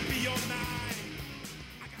 Tonight will be your night.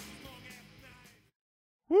 I got a strong ass night.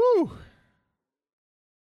 Woo!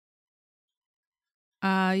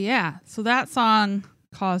 Yeah. So that song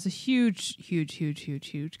caused a huge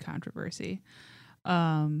controversy.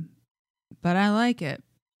 But I like it.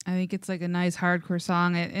 I think it's like a nice hardcore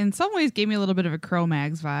song. It in some ways gave me a little bit of a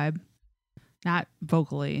Cro-Mags vibe. Not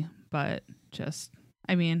vocally, but just,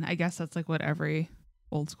 I mean, I guess that's like what every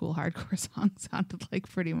old school hardcore song sounded like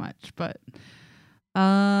pretty much. But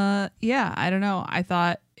yeah, I don't know. I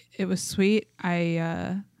thought it was sweet.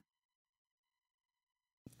 I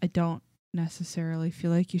don't necessarily feel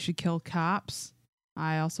like you should kill cops.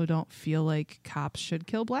 I also don't feel like cops should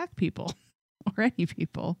kill black people or any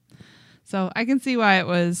people. So I can see why it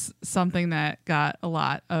was something that got a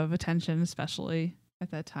lot of attention, especially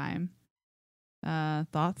at that time.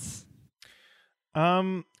 Thoughts?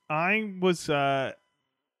 I was like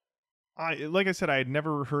I said, I had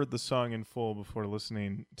never heard the song in full before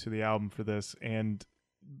listening to the album for this, and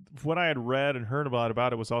what I had read and heard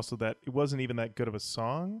about it was also that it wasn't even that good of a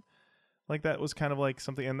song. Like that was kind of like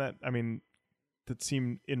something, and that, I mean, that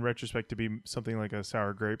seemed in retrospect to be something like a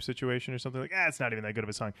Sour Grape situation or something like, it's not even that good of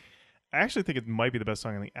a song. I actually think it might be the best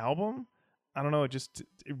song on the album. I don't know. It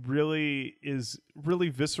really is really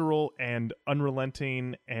visceral and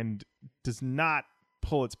unrelenting and does not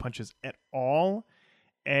pull its punches at all.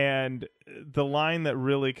 And the line that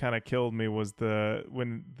really kind of killed me was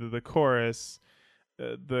when the chorus,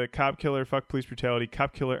 the cop killer, fuck police brutality,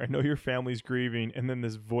 cop killer, I know your family's grieving, and then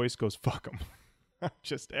this voice goes, fuck them.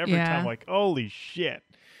 Just every time, like, holy shit.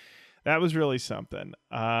 That was really something.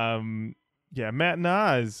 Matt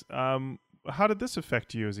Nas, how did this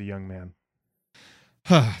affect you as a young man?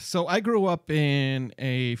 So I grew up in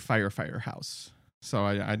a firefighter house. So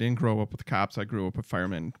I didn't grow up with cops. I grew up with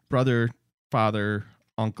firemen. Brother, father,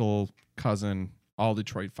 uncle, cousin, all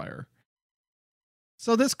Detroit Fire.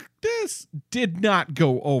 So this did not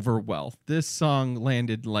go over well. This song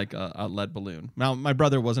landed like a lead balloon. Now, my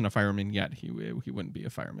brother wasn't a fireman yet. He wouldn't be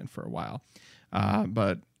a fireman for a while.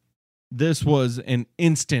 But this was an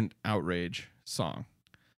instant outrage song.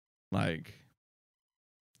 Like,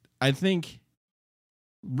 I think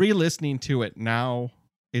re-listening to it now,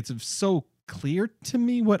 it's so clear to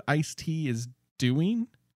me what Ice-T is doing.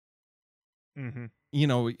 Mm-hmm. You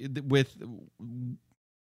know, with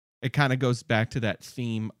it kind of goes back to that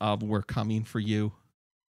theme of we're coming for you.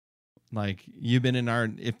 Like, if you've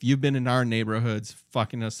been in our neighborhoods,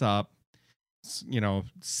 fucking us up, you know,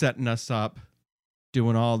 setting us up,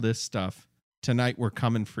 doing all this stuff. Tonight we're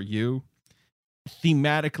coming for you.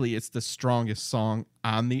 Thematically, it's the strongest song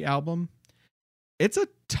on the album. It's a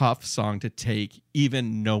tough song to take,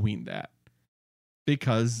 even knowing that,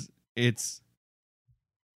 because it's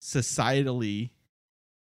societally,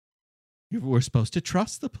 we're supposed to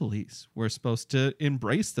trust the police. We're supposed to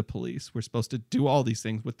embrace the police. We're supposed to do all these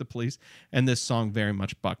things with the police. And this song very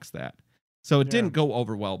much bucks that. So it didn't go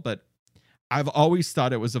over well, but I've always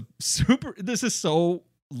thought it was this is so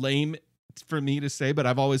lame for me to say, but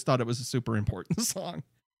I've always thought it was a super important song.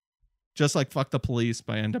 Just like Fuck the Police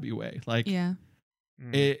by NWA. Like,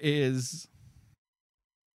 it is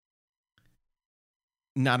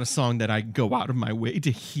not a song that I go out of my way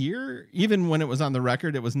to hear. Even when it was on the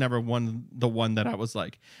record, it was never the one that I was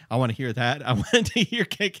like, I want to hear that. I wanted to hear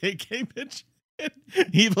KKK bitch and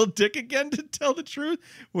Evil Dick again, to tell the truth.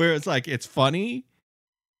 Where it's like, it's funny.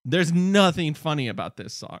 There's nothing funny about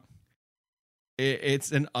this song.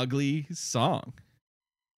 It's an ugly song.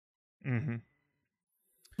 Mm-hmm.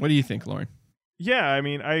 What do you think, Lauren? Yeah, I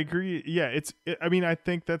mean, I agree. Yeah, I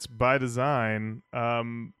think that's by design.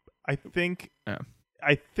 I think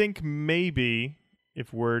maybe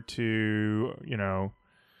if we're to, you know,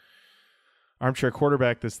 armchair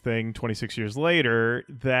quarterback this thing 26 years later,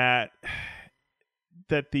 that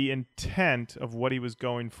the intent of what he was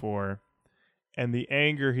going for and the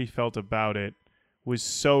anger he felt about it was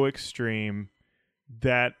so extreme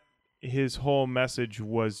that his whole message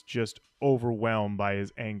was just overwhelmed by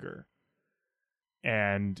his anger.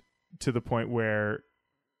 And to the point where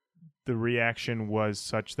the reaction was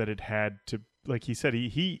such that it had to, like he said,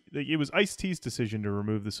 it was Ice-T's decision to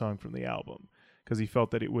remove the song from the album because he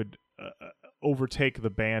felt that it would overtake the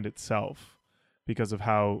band itself because of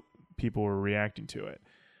how people were reacting to it.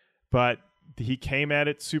 But he came at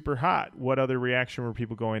it super hot. What other reaction were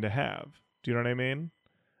people going to have? Do you know what I mean?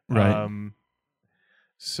 Right.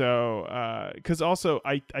 So, because also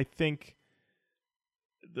I think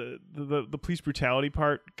the police brutality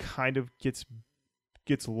part kind of gets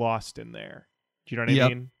lost in there. Do you know what I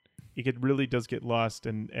mean? It really does get lost,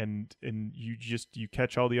 and you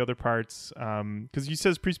catch all the other parts. Because he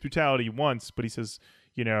says police brutality once, but he says,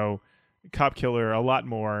 you know, cop killer a lot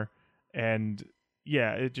more, and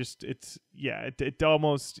yeah, it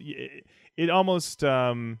almost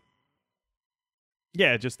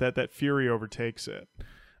just that fury overtakes it.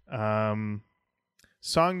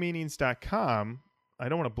 Songmeanings.com, I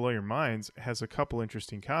don't want to blow your minds, has a couple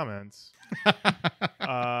interesting comments.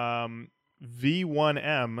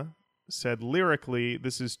 V1M said, lyrically,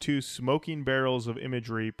 this is two smoking barrels of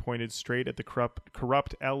imagery pointed straight at the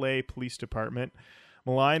corrupt LA Police Department.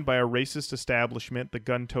 Maligned by a racist establishment, the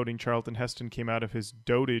gun-toting Charlton Heston came out of his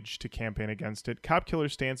dotage to campaign against it. Cop Killer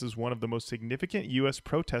stands as one of the most significant U.S.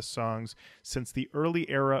 protest songs since the early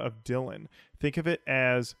era of Dylan. Think of it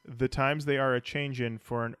as the times they are a change-in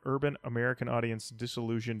for an urban American audience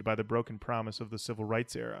disillusioned by the broken promise of the civil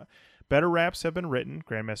rights era. Better raps have been written.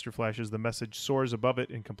 Grandmaster Flash's The Message soars above it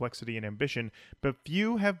in complexity and ambition, but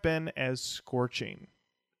few have been as scorching.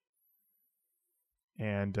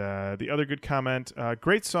 And the other good comment,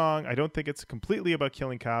 great song. I don't think it's completely about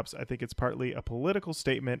killing cops. I think it's partly a political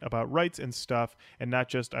statement about rights and stuff, and not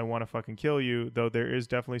just I want to fucking kill you, though there is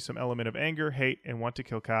definitely some element of anger, hate, and want to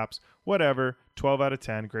kill cops. Whatever. 12 out of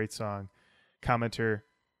 10. Great song. Commenter,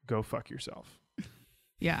 go fuck yourself.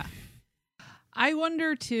 Yeah. I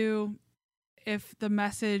wonder, too, if the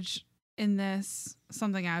message in this,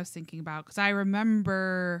 something I was thinking about, because I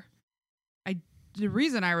remember, I the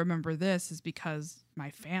reason I remember this is because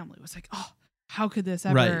my family was like, oh, how could this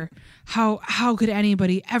ever, Right. how could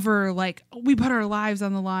anybody ever, like, we put our lives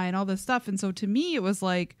on the line, all this stuff. And so to me, it was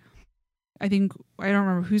like, I think, I don't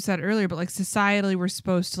remember who said it earlier, but like societally, we're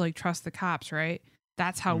supposed to like trust the cops, right?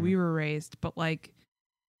 That's how we were raised. But like,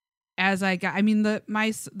 as I got, I mean, the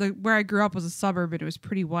where I grew up was a suburb and it was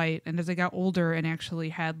pretty white. And as I got older and actually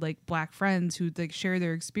had like black friends who like share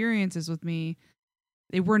their experiences with me,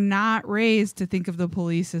 they were not raised to think of the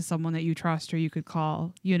police as someone that you trust or you could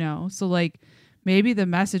call, you know? So like maybe the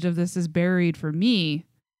message of this is buried for me,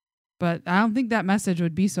 but I don't think that message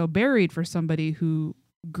would be so buried for somebody who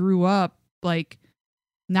grew up like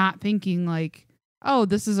not thinking like, oh,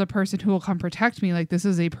 this is a person who will come protect me. Like this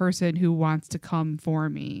is a person who wants to come for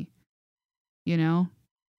me, you know?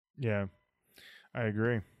 Yeah, I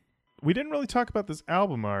agree. We didn't really talk about this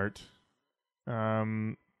album art.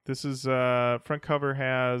 This is front cover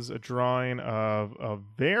has a drawing of a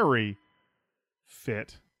very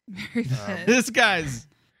fit. Very fit. This guy's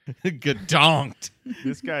gadonked.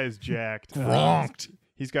 This guy is jacked. Gronked.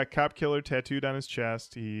 He's got Cop Killer tattooed on his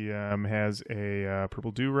chest. He has a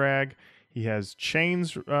purple do-rag. He has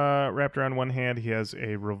chains wrapped around one hand. He has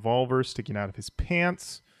a revolver sticking out of his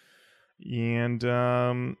pants.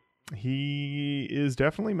 And he is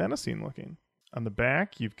definitely menacing looking. On the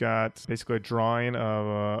back, you've got basically a drawing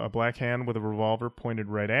of a black hand with a revolver pointed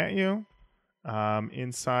right at you.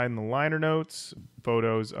 Inside in the liner notes,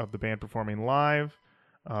 photos of the band performing live,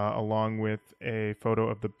 along with a photo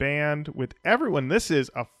of the band with everyone. This is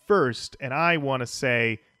a first, and I want to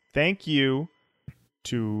say thank you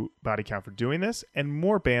to Body Count for doing this, and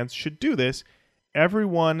more bands should do this.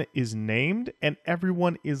 Everyone is named and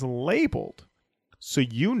everyone is labeled, so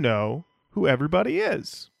you know who everybody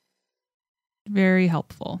is. Very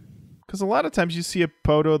helpful. Because a lot of times you see a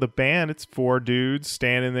photo of the band, it's 4 dudes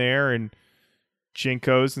standing there in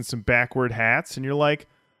Jinkos and some backward hats, and you're like,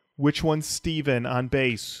 which one's Steven on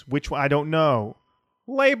bass? Which one? I don't know.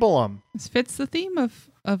 Label them. This fits the theme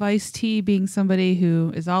of Ice-T being somebody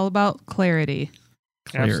who is all about clarity.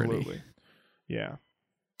 Absolutely. Yeah.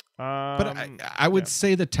 But I would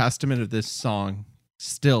say the testament of this song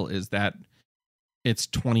still is that it's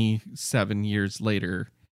 27 years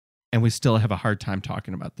later and we still have a hard time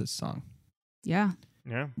talking about this song. Yeah.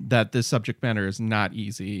 Yeah. That this subject matter is not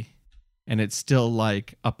easy. And it's still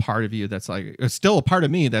like a part of you that's like, it's still a part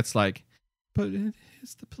of me that's like, but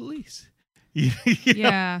it's the police. You know?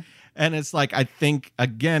 Yeah. And it's like, I think,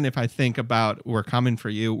 again, if I think about we're coming for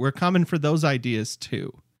you, we're coming for those ideas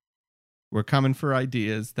too. We're coming for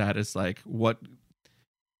ideas that is like, what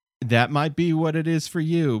that might be what it is for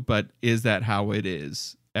you, but is that how it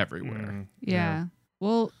is everywhere? Yeah.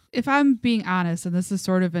 Well, if I'm being honest, and this is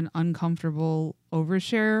sort of an uncomfortable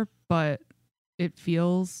overshare, but it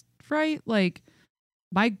feels right. Like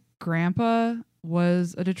my grandpa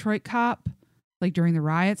was a Detroit cop, like during the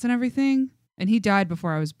riots and everything, and he died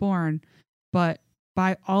before I was born. But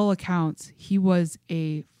by all accounts, he was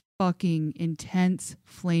a fucking intense,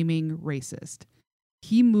 flaming racist.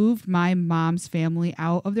 He moved my mom's family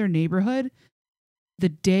out of their neighborhood the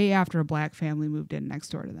day after a black family moved in next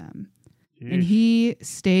door to them. And he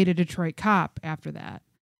stayed a Detroit cop after that.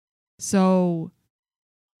 So,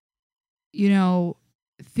 you know,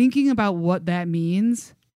 thinking about what that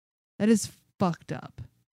means, that is fucked up.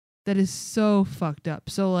 That is so fucked up.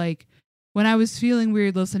 So, like, when I was feeling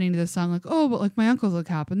weird listening to this song, like, oh, but like my uncle's a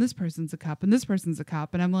cop and this person's a cop and this person's a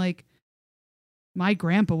cop. And I'm like, my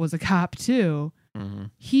grandpa was a cop too. Mm-hmm.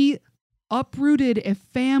 He uprooted a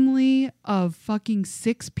family of fucking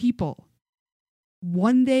 6 people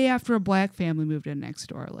one day after a black family moved in next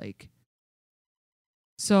door. Like,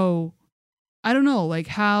 so I don't know, like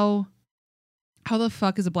how the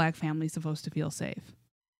fuck is a black family supposed to feel safe?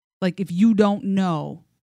 Like, if you don't know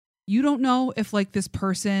if like this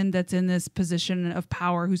person that's in this position of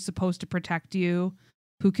power who's supposed to protect you,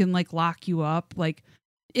 who can like lock you up, like,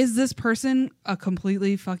 is this person a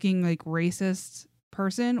completely fucking like racist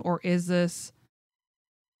person, or is this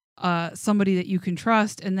somebody that you can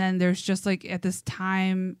trust? And then there's just like at this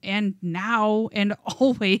time and now and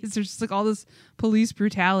always there's just like all this police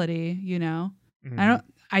brutality, you know.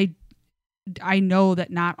 Mm-hmm. I know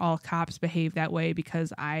that not all cops behave that way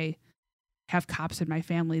because I have cops in my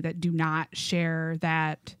family that do not share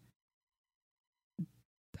that.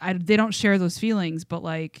 They don't share those feelings, but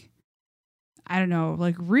like, I don't know,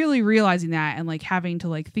 like really realizing that and like having to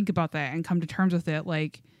like think about that and come to terms with it.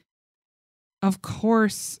 Like, of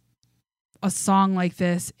course, a song like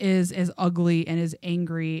this is as ugly and as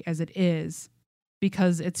angry as it is,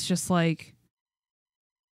 because it's just like,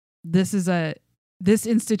 this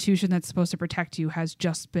institution that's supposed to protect you has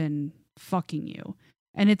just been fucking you.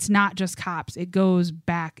 And it's not just cops. It goes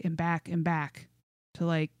back and back and back to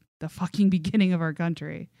like the fucking beginning of our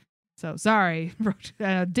country. So sorry,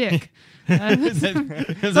 dick. Something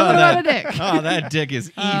about a dick. Oh, that dick is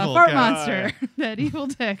evil. Fart God. monster. That evil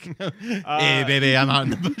dick. Hey, baby, I'm out in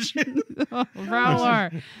the bushes.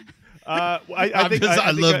 Prowler.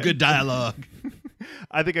 I love good dialogue.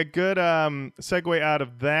 I think a good segue out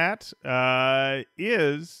of that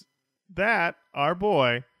is that our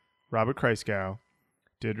boy Robert Christgau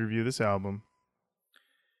did review this album.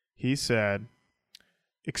 He said,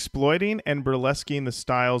 exploiting and burlesquing the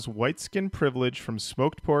style's white skin privilege from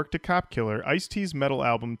Smoked Pork to Cop Killer, Ice-T's metal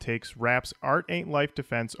album takes rap's art ain't life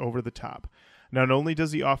defense over the top. Not only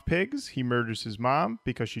does he off pigs, he murders his mom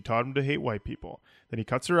because she taught him to hate white people. Then he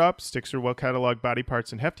cuts her up, sticks her well-cataloged body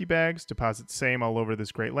parts in hefty bags, deposits same all over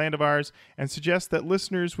this great land of ours, and suggests that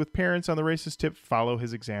listeners with parents on the racist tip follow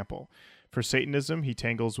his example. For Satanism, he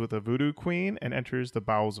tangles with a voodoo queen and enters the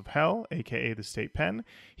bowels of hell, a.k.a. the state pen.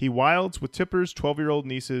 He wilds with Tipper's 12-year-old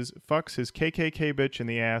nieces, fucks his KKK bitch in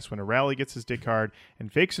the ass when a rally gets his dick hard,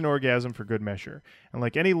 and fakes an orgasm for good measure. And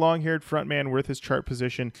like any long-haired frontman worth his chart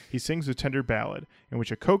position, he sings a tender ballad, in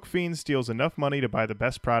which a coke fiend steals enough money to buy the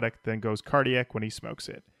best product, then goes cardiac when he smokes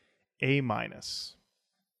it. A-.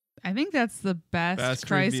 I think that's the best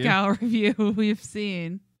review. review we've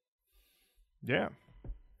seen. Yeah.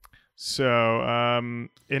 So,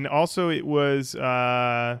 and also it was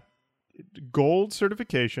gold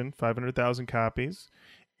certification, 500,000 copies,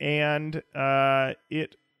 and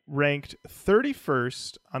it ranked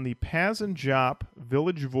 31st on the Paz and Jop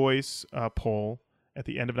Village Voice poll at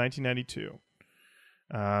the end of 1992.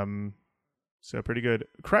 So pretty good.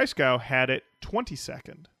 Christgau had it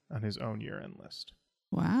 22nd on his own year-end list.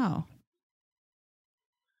 Wow.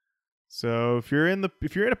 So if you're in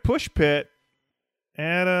a push pit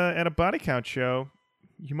at a body count show,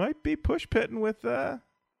 you might be push pitting with the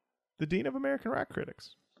Dean of American Rock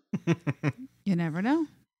Critics. You never know.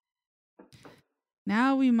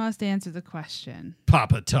 Now we must answer the question.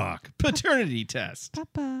 Papa talk. Paternity test.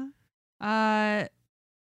 Papa.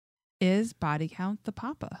 Is Body Count the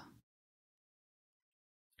Papa?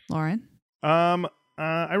 Lauren?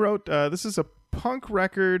 I wrote, this is a punk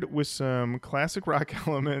record with some classic rock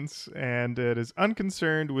elements, and it is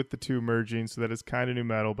unconcerned with the two merging, so that is kind of new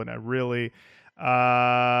metal, but not really.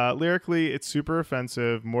 Lyrically, it's super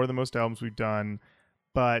offensive, more than most albums we've done,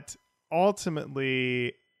 but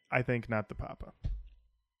ultimately, I think not the Papa.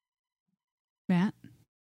 Matt?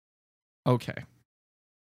 Okay.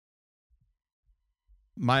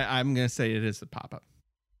 I'm going to say it is the Papa.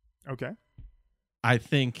 Okay. I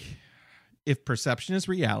think if perception is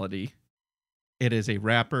reality, it is a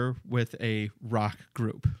rapper with a rock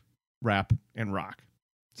group, rap and rock.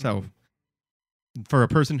 So for a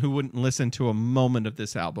person who wouldn't listen to a moment of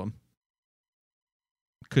this album,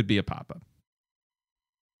 could be a Papa.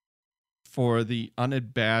 For the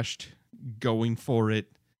unabashed going for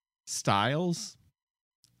it styles,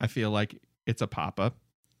 I feel like it's a Papa.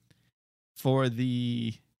 For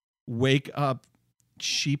the wake up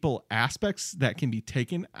sheeple aspects that can be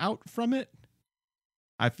taken out from it,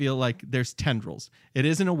 I feel like there's tendrils. It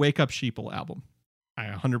isn't a wake up sheeple album. I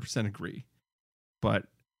 100% agree. But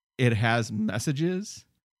it has messages.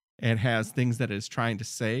 It has things that it's trying to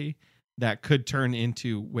say that could turn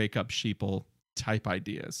into wake up sheeple type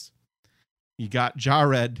ideas. You got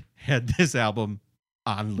Jared had this album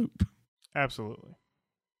on loop. Absolutely.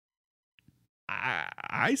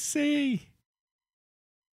 I say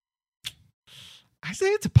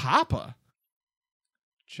it's a Papa.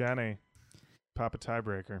 Jenny, Papa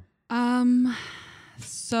tiebreaker.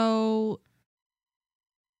 So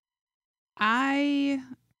I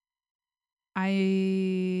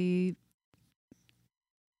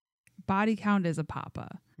Body Count is a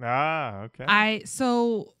Papa. Okay.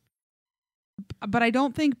 But I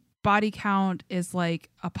don't think Body Count is like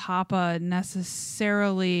a Papa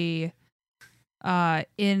necessarily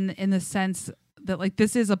in the sense that like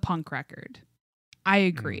this is a punk record. I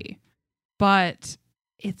agree. But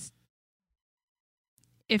it's,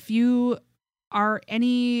 if you are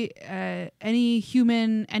any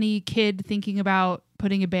human, any kid thinking about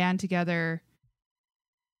putting a band together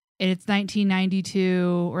and it's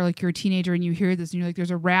 1992, or like you're a teenager and you hear this and you're like,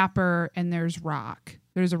 there's a rapper and there's rock.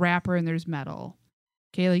 There's a rapper and there's metal.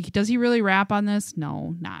 Okay, like, does he really rap on this?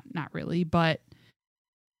 No, not really. But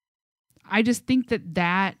I just think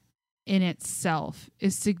that in itself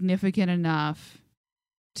is significant enough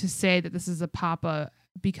to say that this is a Papa,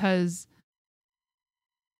 because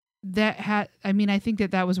I think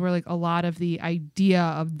that was where like a lot of the idea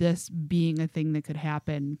of this being a thing that could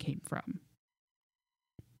happen came from.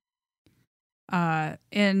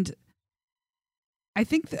 And I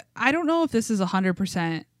think that I don't know if this is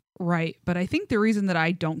 100% right, but I think the reason that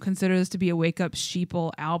I don't consider this to be a Wake Up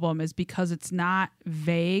Sheeple album is because it's not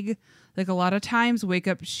vague. Like a lot of times Wake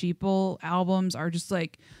Up Sheeple albums are just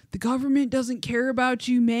like, the government doesn't care about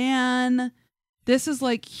you, man. This is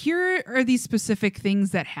like, here are these specific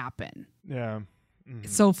things that happen. Yeah.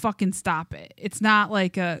 So fucking stop it. It's not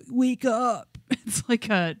like a wake up. It's like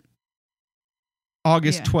a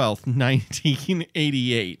August 12th,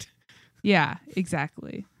 1988. Yeah,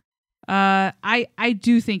 exactly. I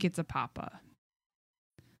do think it's a papa.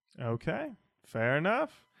 Okay. Fair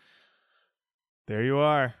enough. There you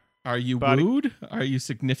are. Are you Body- wooed? Are you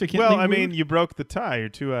significantly Well, I wooed? mean, you broke the tie. You're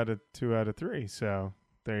 2 out of 3. So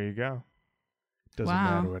there you go. Doesn't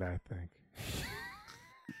Wow. matter what I think.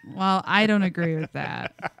 Well, I don't agree with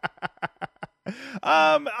that.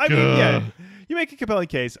 I mean, yeah, you make a compelling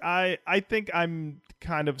case. I think I'm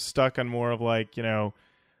kind of stuck on more of like, you know,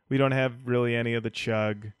 we don't have really any of the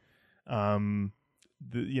chug. I'm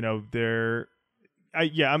looking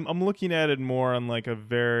at it more on like a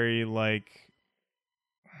very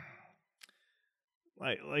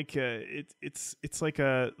it's like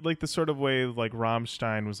the sort of way like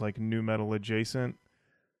Rammstein was like nu metal adjacent.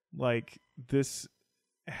 Like this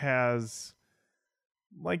has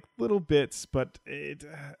like little bits, but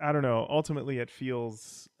I don't know. Ultimately, it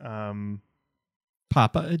feels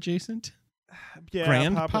Papa adjacent? yeah,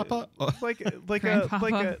 Grandpapa? like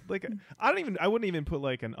Grandpapa. I wouldn't even put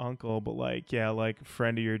like an uncle, but like yeah, like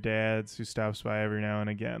friend of your dad's who stops by every now and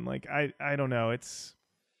again. Like I don't know. It's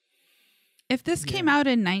If this came out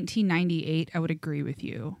in 1998, I would agree with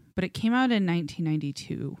you. But it came out in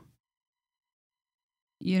 1992.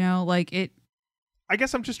 You know, like it. I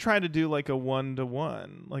guess I'm just trying to do like a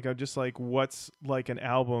 1-to-1. Like I'm just like, what's like an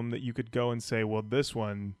album that you could go and say, well, this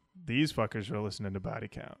one, these fuckers are listening to Body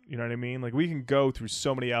Count. You know what I mean? Like we can go through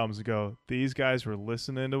so many albums and go, these guys were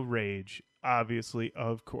listening to Rage, obviously,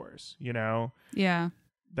 of course. You know, Yeah.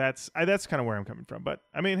 that's kind of where I'm coming from. But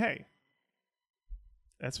I mean, hey,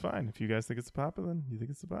 that's fine. If you guys think it's a papa, then you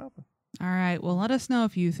think it's a papa. All right. Well, let us know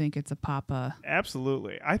if you think it's a papa.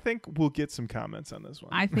 Absolutely. I think we'll get some comments on this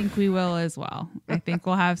one. I think we will as well. I think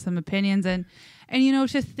we'll have some opinions. And you know,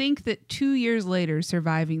 to think that 2 years later,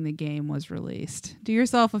 Surviving the Game was released. Do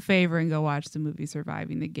yourself a favor and go watch the movie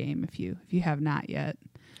Surviving the Game if you have not yet.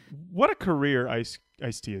 What a career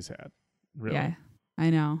Ice-T has had. Really. Yeah, I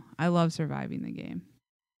know. I love Surviving the Game.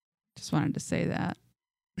 Just wanted to say that.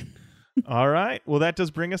 All right. Well, that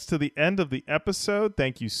does bring us to the end of the episode.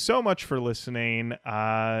 Thank you so much for listening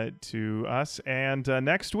to us. And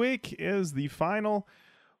next week is the final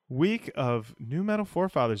week of Nu Metal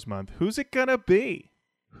Forefathers Month. Who's it going to be?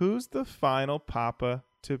 Who's the final papa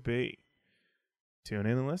to be? Tune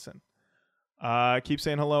in and listen. Keep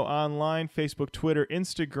saying hello online, Facebook, Twitter,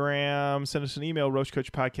 Instagram. Send us an email,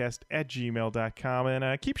 roachcoachpodcast@gmail.com.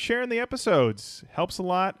 And keep sharing the episodes. Helps a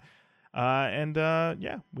lot.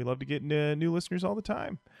 Yeah, we love to get new listeners all the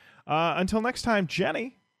time. Until next time,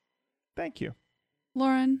 Jenny, thank you.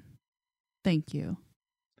 Lauren, thank you.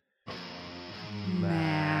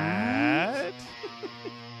 Matt,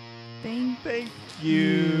 Thank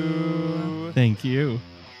you. Thank you.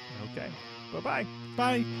 Okay, bye-bye.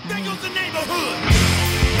 Bye. There goes the neighborhood.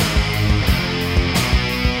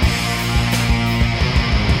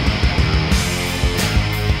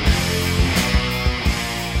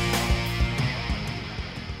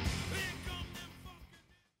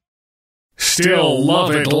 Still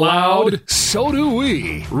love it loud? So do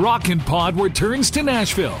we. Rockin' Pod returns to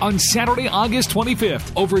Nashville on Saturday, August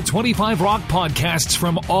 25th. Over 25 rock podcasts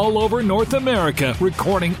from all over North America,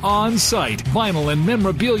 recording on site. Vinyl and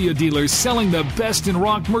memorabilia dealers selling the best in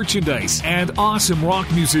rock merchandise. And awesome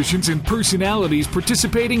rock musicians and personalities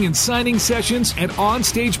participating in signing sessions and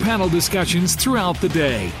on-stage panel discussions throughout the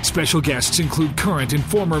day. Special guests include current and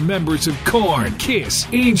former members of Korn, Kiss,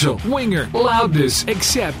 Angel, Winger, Loudness,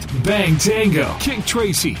 Accept, Bang Tango, King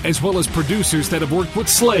Tracy, as well as producers that have worked with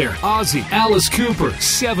Slayer, Ozzy, Alice Cooper,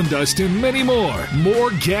 Sevendust, and many more. More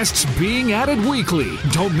guests being added weekly.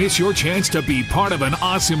 Don't miss your chance to be part of an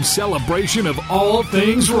awesome celebration of all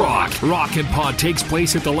things rock. Rockin' Pod takes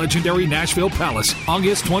place at the legendary Nashville Palace,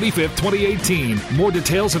 August 25th, 2018. More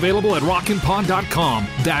details available at rockinpod.com.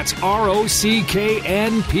 That's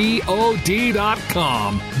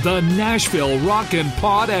ROCKNPOD.com. The Nashville Rockin'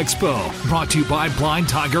 Pod Expo. Brought to you by Blind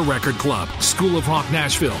Tiger Record Club, School of Rock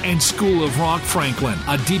Nashville, and School of Rock Franklin,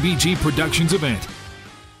 a DBG Productions event.